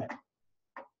assignment.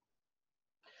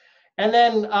 And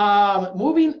then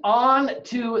moving on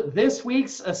to this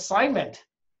week's assignment.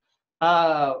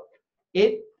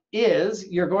 It is,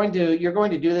 you're going to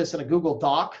do this in a Google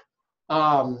Doc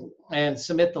and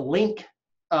submit the link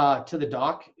to the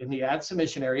doc in the ad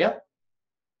submission area.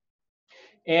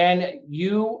 And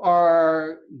you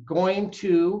are going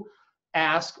to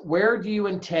ask, where do you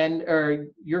intend, or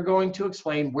you're going to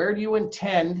explain, where do you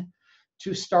intend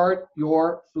to start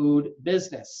your food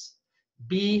business?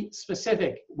 Be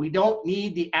specific. We don't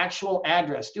need the actual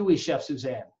address, do we, Chef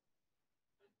Suzanne?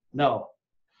 No.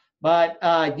 But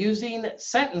using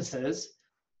sentences,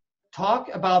 talk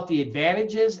about the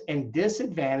advantages and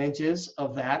disadvantages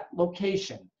of that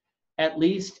location. At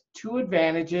least 2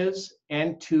 advantages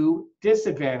and 2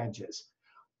 disadvantages.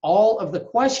 All of the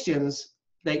questions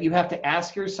that you have to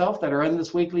ask yourself that are in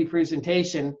this weekly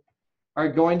presentation are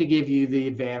going to give you the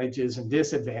advantages and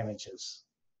disadvantages.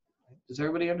 Does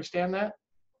everybody understand that?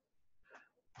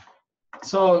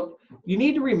 So you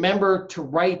need to remember to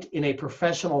write in a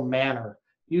professional manner.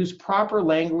 Use proper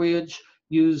language,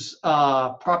 use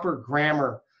proper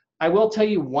grammar. I will tell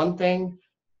you one thing,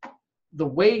 the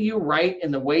way you write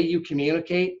and the way you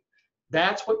communicate,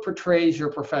 that's what portrays your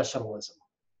professionalism.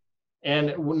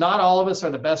 And not all of us are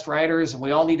the best writers, and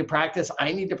we all need to practice.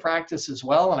 I need to practice as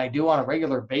well, and I do on a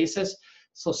regular basis.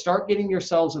 So start getting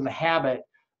yourselves in the habit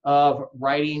of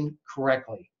writing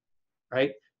correctly,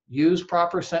 right? Use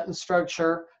proper sentence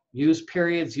structure, use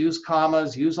periods, use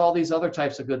commas, use all these other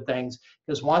types of good things,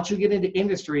 because once you get into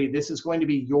industry, this is going to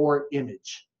be your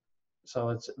image. So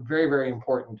it's very, very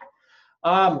important.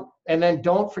 And then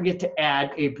don't forget to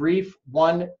add a brief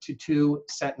 1 to 2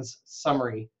 sentence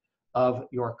summary of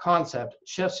your concept.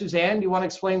 Chef Suzanne, do you want to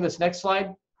explain this next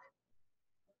slide?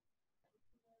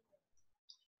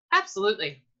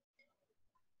 Absolutely.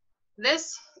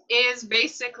 This is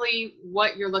basically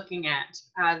what you're looking at.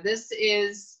 This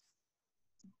is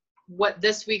what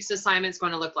this week's assignment is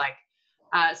going to look like.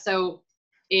 So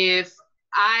if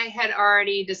I had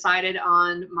already decided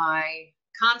on my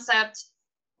concept,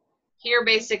 here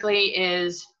basically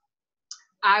is,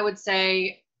 I would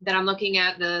say that I'm looking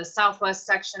at the southwest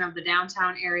section of the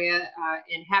downtown area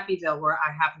in Happyville, where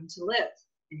I happen to live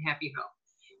in Happyville.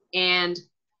 And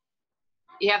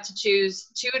you have to choose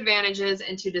 2 advantages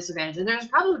and 2 disadvantages. And there's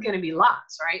probably going to be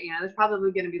lots, right? You know, there's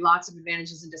probably going to be lots of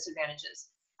advantages and disadvantages.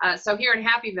 So here in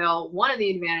Happyville, one of the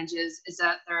advantages is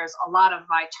that there's a lot of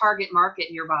my target market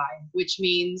nearby, which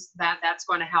means that that's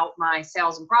going to help my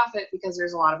sales and profit because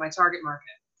there's a lot of my target market.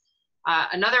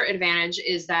 Another advantage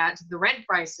is that the rent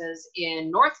prices in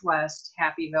Northwest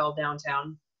Happyville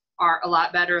downtown are a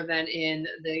lot better than in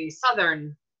the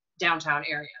southern downtown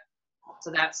area.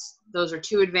 So those are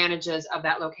 2 advantages of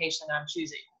that location that I'm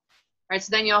choosing. All right,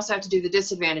 so then you also have to do the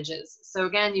disadvantages. So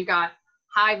again, you've got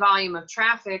high volume of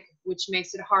traffic, which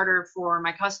makes it harder for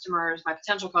my customers, my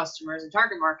potential customers and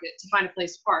target market to find a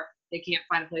place to park. They can't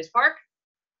find a place to park,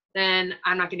 then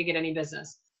I'm not going to get any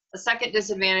business. The second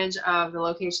disadvantage of the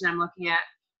location I'm looking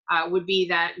at would be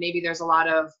that maybe there's a lot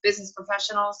of business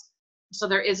professionals, so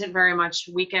there isn't very much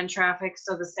weekend traffic,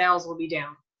 so the sales will be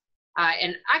down.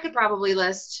 And I could probably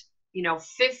list,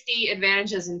 50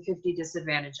 advantages and 50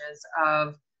 disadvantages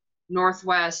of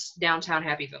Northwest downtown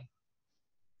Happyville.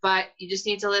 But you just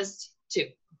need to list 2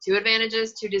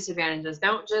 advantages, 2 disadvantages.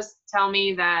 Don't just tell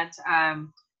me that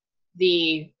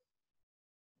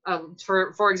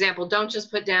for example, don't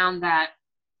just put down that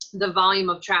the volume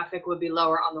of traffic would be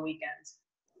lower on the weekends.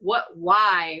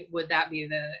 Why would that be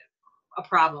a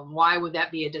problem? Why would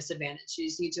that be a disadvantage? You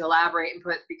just need to elaborate and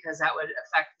put, because that would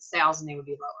affect the sales and they would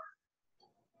be lower.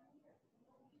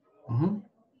 Mm-hmm.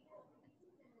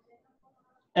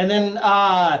 And then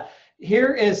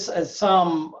here is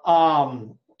some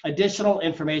additional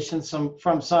information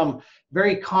from some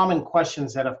very common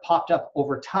questions that have popped up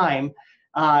over time.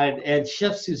 And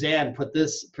Chef Suzanne put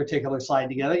this particular slide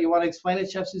together. You want to explain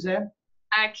it, Chef Suzanne?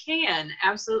 I can,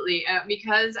 absolutely.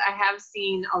 Because I have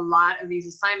seen a lot of these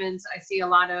assignments, I see a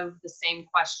lot of the same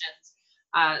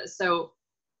questions. So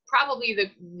probably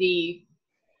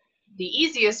the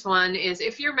easiest one is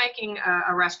if you're making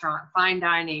a restaurant, fine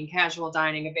dining, casual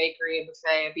dining, a bakery, a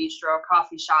buffet, a bistro, a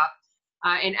coffee shop,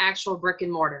 an actual brick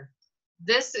and mortar.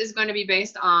 This is going to be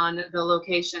based on the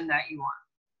location that you want.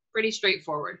 Pretty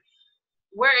straightforward.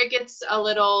 Where it gets a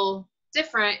little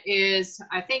different is,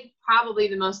 I think probably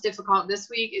the most difficult this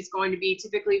week is going to be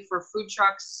typically for food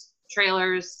trucks,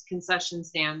 trailers, concession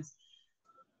stands,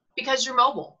 because you're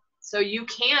mobile. So you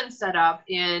can set up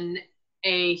in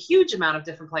a huge amount of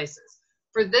different places.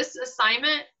 For this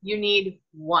assignment, you need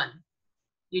 1.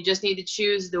 You just need to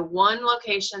choose the one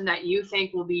location that you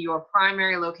think will be your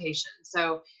primary location.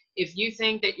 So if you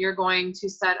think that you're going to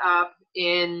set up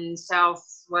in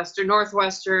southwestern,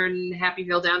 northwestern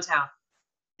Happyville downtown,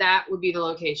 that would be the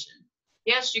location.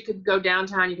 Yes, you could go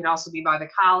downtown. You could also be by the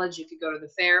college. You could go to the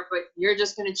fair, but you're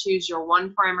just going to choose your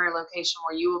one primary location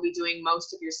where you will be doing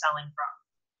most of your selling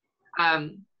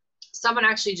from. Someone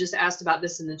actually just asked about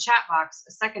this in the chat box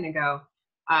a second ago.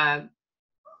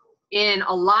 In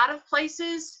a lot of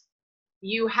places,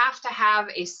 you have to have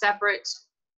a separate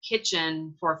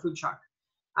kitchen for a food truck.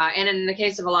 And in the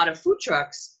case of a lot of food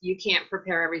trucks, you can't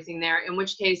prepare everything there, in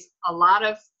which case a lot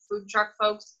of food truck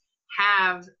folks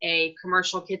have a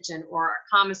commercial kitchen or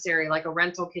a commissary, like a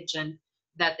rental kitchen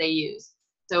that they use.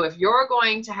 So if you're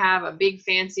going to have a big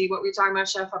fancy, what were you talking about,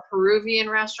 Chef, a Peruvian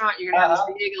restaurant, you're gonna have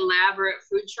this big elaborate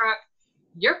food truck,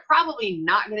 you're probably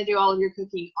not gonna do all of your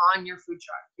cooking on your food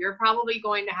truck. You're probably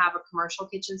going to have a commercial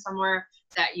kitchen somewhere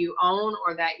that you own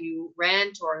or that you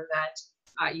rent or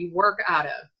that you work out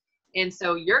of. And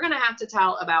so you're gonna have to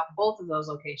tell about both of those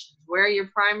locations, where your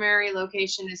primary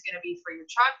location is gonna be for your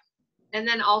truck, and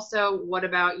then also what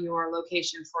about your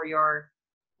location for your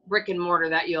brick and mortar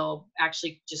that you'll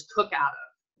actually just cook out of.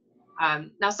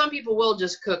 Now, some people will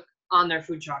just cook on their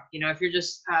food truck. You know, if you're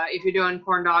just, if you're doing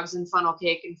corn dogs and funnel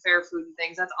cake and fair food and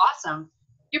things, that's awesome.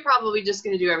 You're probably just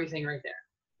going to do everything right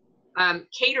there.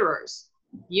 Caterers,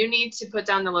 you need to put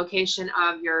down the location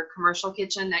of your commercial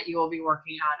kitchen that you will be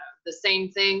working out of. The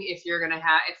same thing if you're going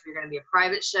to be a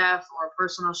private chef or a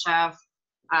personal chef.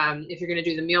 If you're going to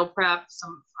do the meal prep,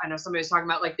 I know somebody was talking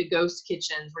about like the ghost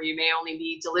kitchens where you may only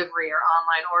be delivery or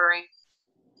online ordering.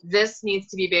 This needs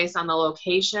to be based on the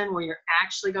location where you're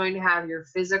actually going to have your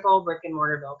physical brick and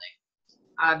mortar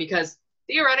building. Because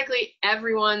theoretically,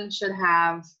 everyone should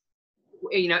have,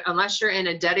 you know, unless you're in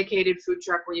a dedicated food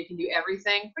truck where you can do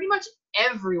everything, pretty much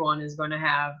everyone is going to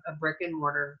have a brick and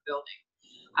mortar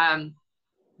building.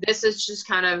 This is just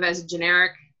kind of as a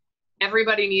generic,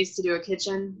 everybody needs to do a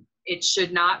kitchen. It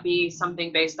should not be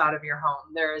something based out of your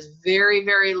home. There is very,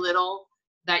 very little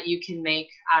that you can make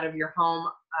out of your home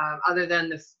other than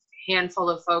the handful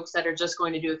of folks that are just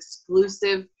going to do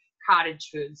exclusive cottage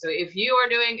food. So if you are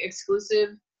doing exclusive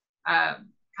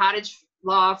cottage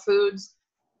law foods,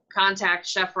 contact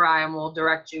Chef Ryan, will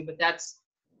direct you, but that's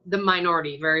the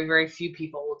minority. Very, very few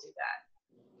people will do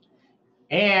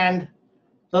that. And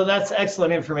so that's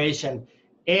excellent information.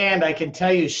 And I can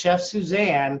tell you, Chef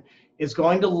Suzanne is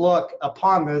going to look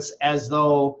upon this as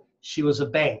though she was a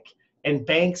bank. And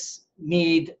banks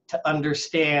need to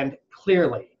understand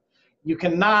clearly. You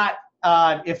cannot,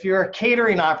 if you're a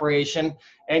catering operation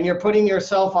and you're putting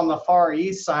yourself on the far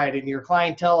east side and your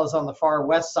clientele is on the far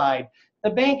west side, the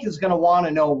bank is going to want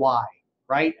to know why,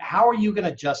 right? How are you going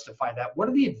to justify that? What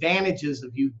are the advantages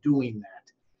of you doing that?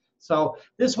 So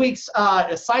this week's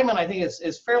assignment, I think,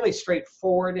 is fairly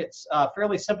straightforward. It's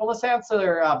fairly simple. Let's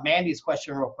answer Mandy's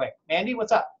question real quick. Mandy,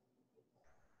 what's up?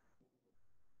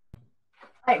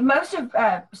 Most of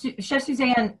Chef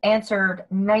Suzanne answered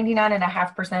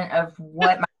 99.5% of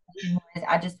what my question was.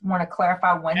 I just want to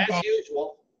clarify one thing. As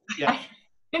usual. Yeah.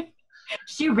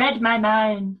 She read my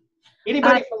mind.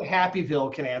 Anybody from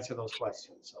Happyville can answer those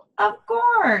questions. So. Of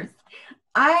course.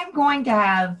 I'm going to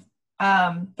have,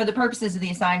 for the purposes of the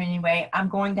assignment anyway, I'm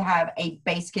going to have a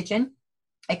base kitchen,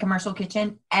 a commercial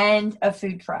kitchen, and a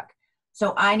food truck.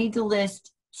 So I need to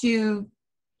list two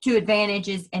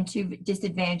advantages and two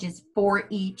disadvantages for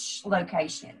each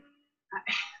location.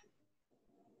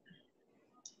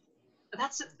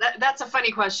 That's a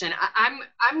funny question.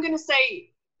 I'm going to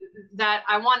say that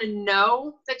I want to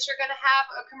know that you're going to have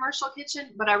a commercial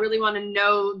kitchen, but I really want to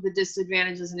know the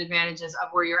disadvantages and advantages of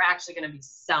where you're actually going to be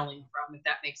selling from, if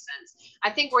that makes sense.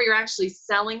 I think where you're actually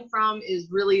selling from is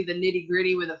really the nitty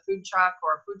gritty with a food truck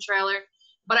or a food trailer,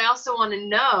 but I also want to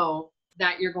know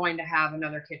that you're going to have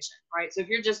another kitchen, right? So if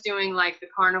you're just doing like the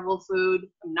carnival food,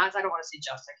 I don't want to say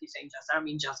just, I keep saying just, I don't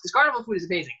mean just, because carnival food is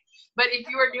amazing. But if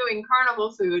you are doing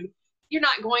carnival food, you're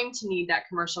not going to need that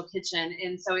commercial kitchen.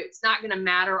 And so it's not going to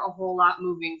matter a whole lot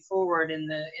moving forward in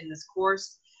this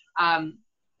course.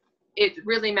 It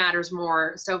really matters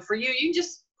more. So for you, you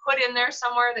just put in there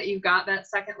somewhere that you've got that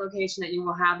second location, that you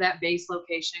will have that base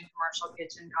location, commercial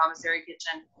kitchen, commissary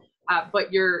kitchen.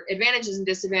 But your advantages and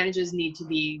disadvantages need to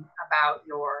be about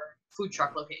your food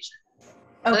truck location.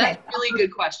 So Okay. that's a really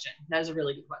good question. That is a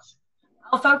really good question.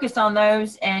 I'll focus on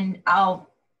those, and I'll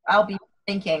be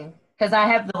thinking, because I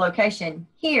have the location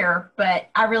here, but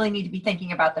I really need to be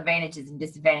thinking about the advantages and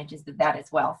disadvantages of that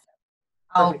as well.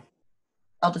 So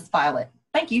I'll just file it.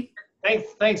 Thank you.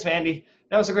 Thanks, Mandy.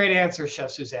 That was a great answer, Chef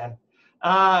Suzanne.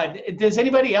 Does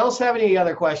anybody else have any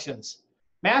other questions?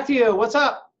 Matthew, what's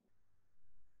up?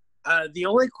 The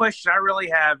only question I really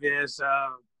have is I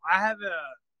have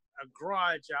a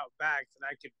garage out back that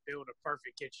I could build a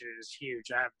perfect kitchen. It is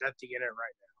huge. I have nothing in it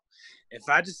right now. If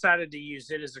I decided to use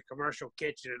it as a commercial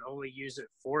kitchen and only use it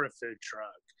for a food truck,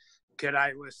 could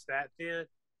I list that then?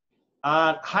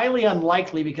 Highly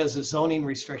unlikely because of zoning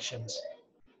restrictions.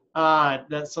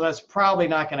 So that's probably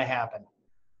not going to happen.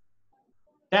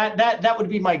 That would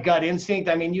be my gut instinct.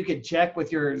 I mean, you could check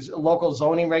with your local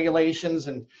zoning regulations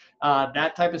and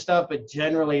that type of stuff, but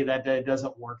generally that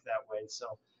doesn't work that way.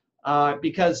 So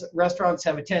because restaurants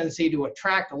have a tendency to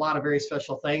attract a lot of very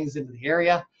special things into the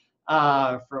area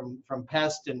from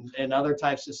pests and other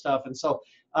types of stuff. And so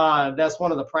that's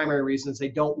one of the primary reasons they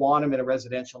don't want them in a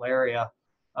residential area.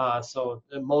 So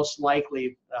most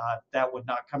likely that would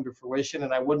not come to fruition,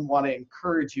 and I wouldn't want to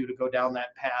encourage you to go down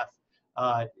that path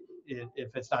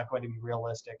if it's not going to be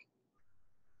realistic.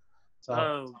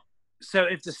 So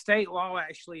if the state law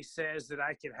actually says that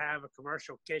I can have a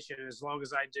commercial kitchen as long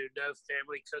as I do no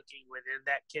family cooking within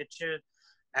that kitchen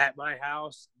at my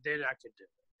house, then I could do it.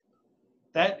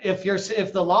 That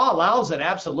if the law allows it,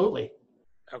 absolutely.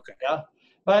 Okay. Yeah,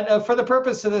 but for the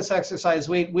purpose of this exercise,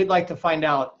 we'd like to find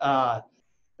out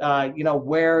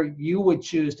where you would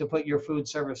choose to put your food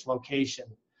service location.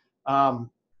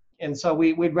 And so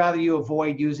we'd rather you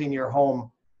avoid using your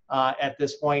home at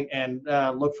this point and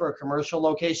look for a commercial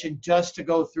location just to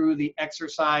go through the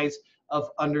exercise of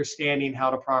understanding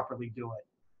how to properly do it.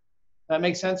 That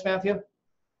makes sense, Matthew?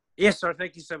 Yes, sir.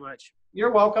 Thank you so much.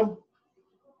 You're welcome.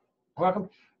 Welcome.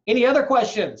 Any other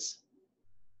questions?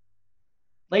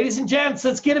 Ladies and gents,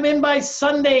 let's get them in by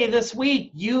Sunday this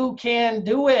week. You can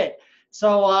do it.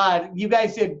 So you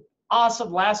guys did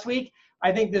awesome last week.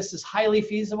 I think this is highly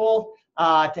feasible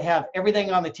to have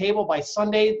everything on the table by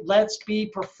Sunday. Let's be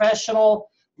professional.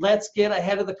 Let's get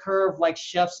ahead of the curve like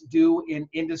chefs do in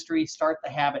industry. Start the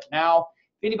habit now.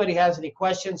 If anybody has any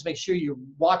questions, make sure you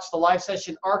watch the live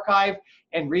session archive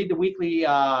and read the weekly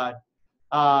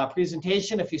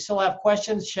presentation. If you still have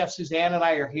questions, Chef Suzanne and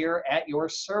I are here at your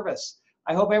service.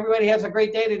 I hope everybody has a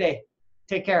great day today.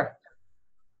 Take care.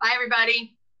 Bye,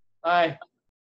 everybody. Bye.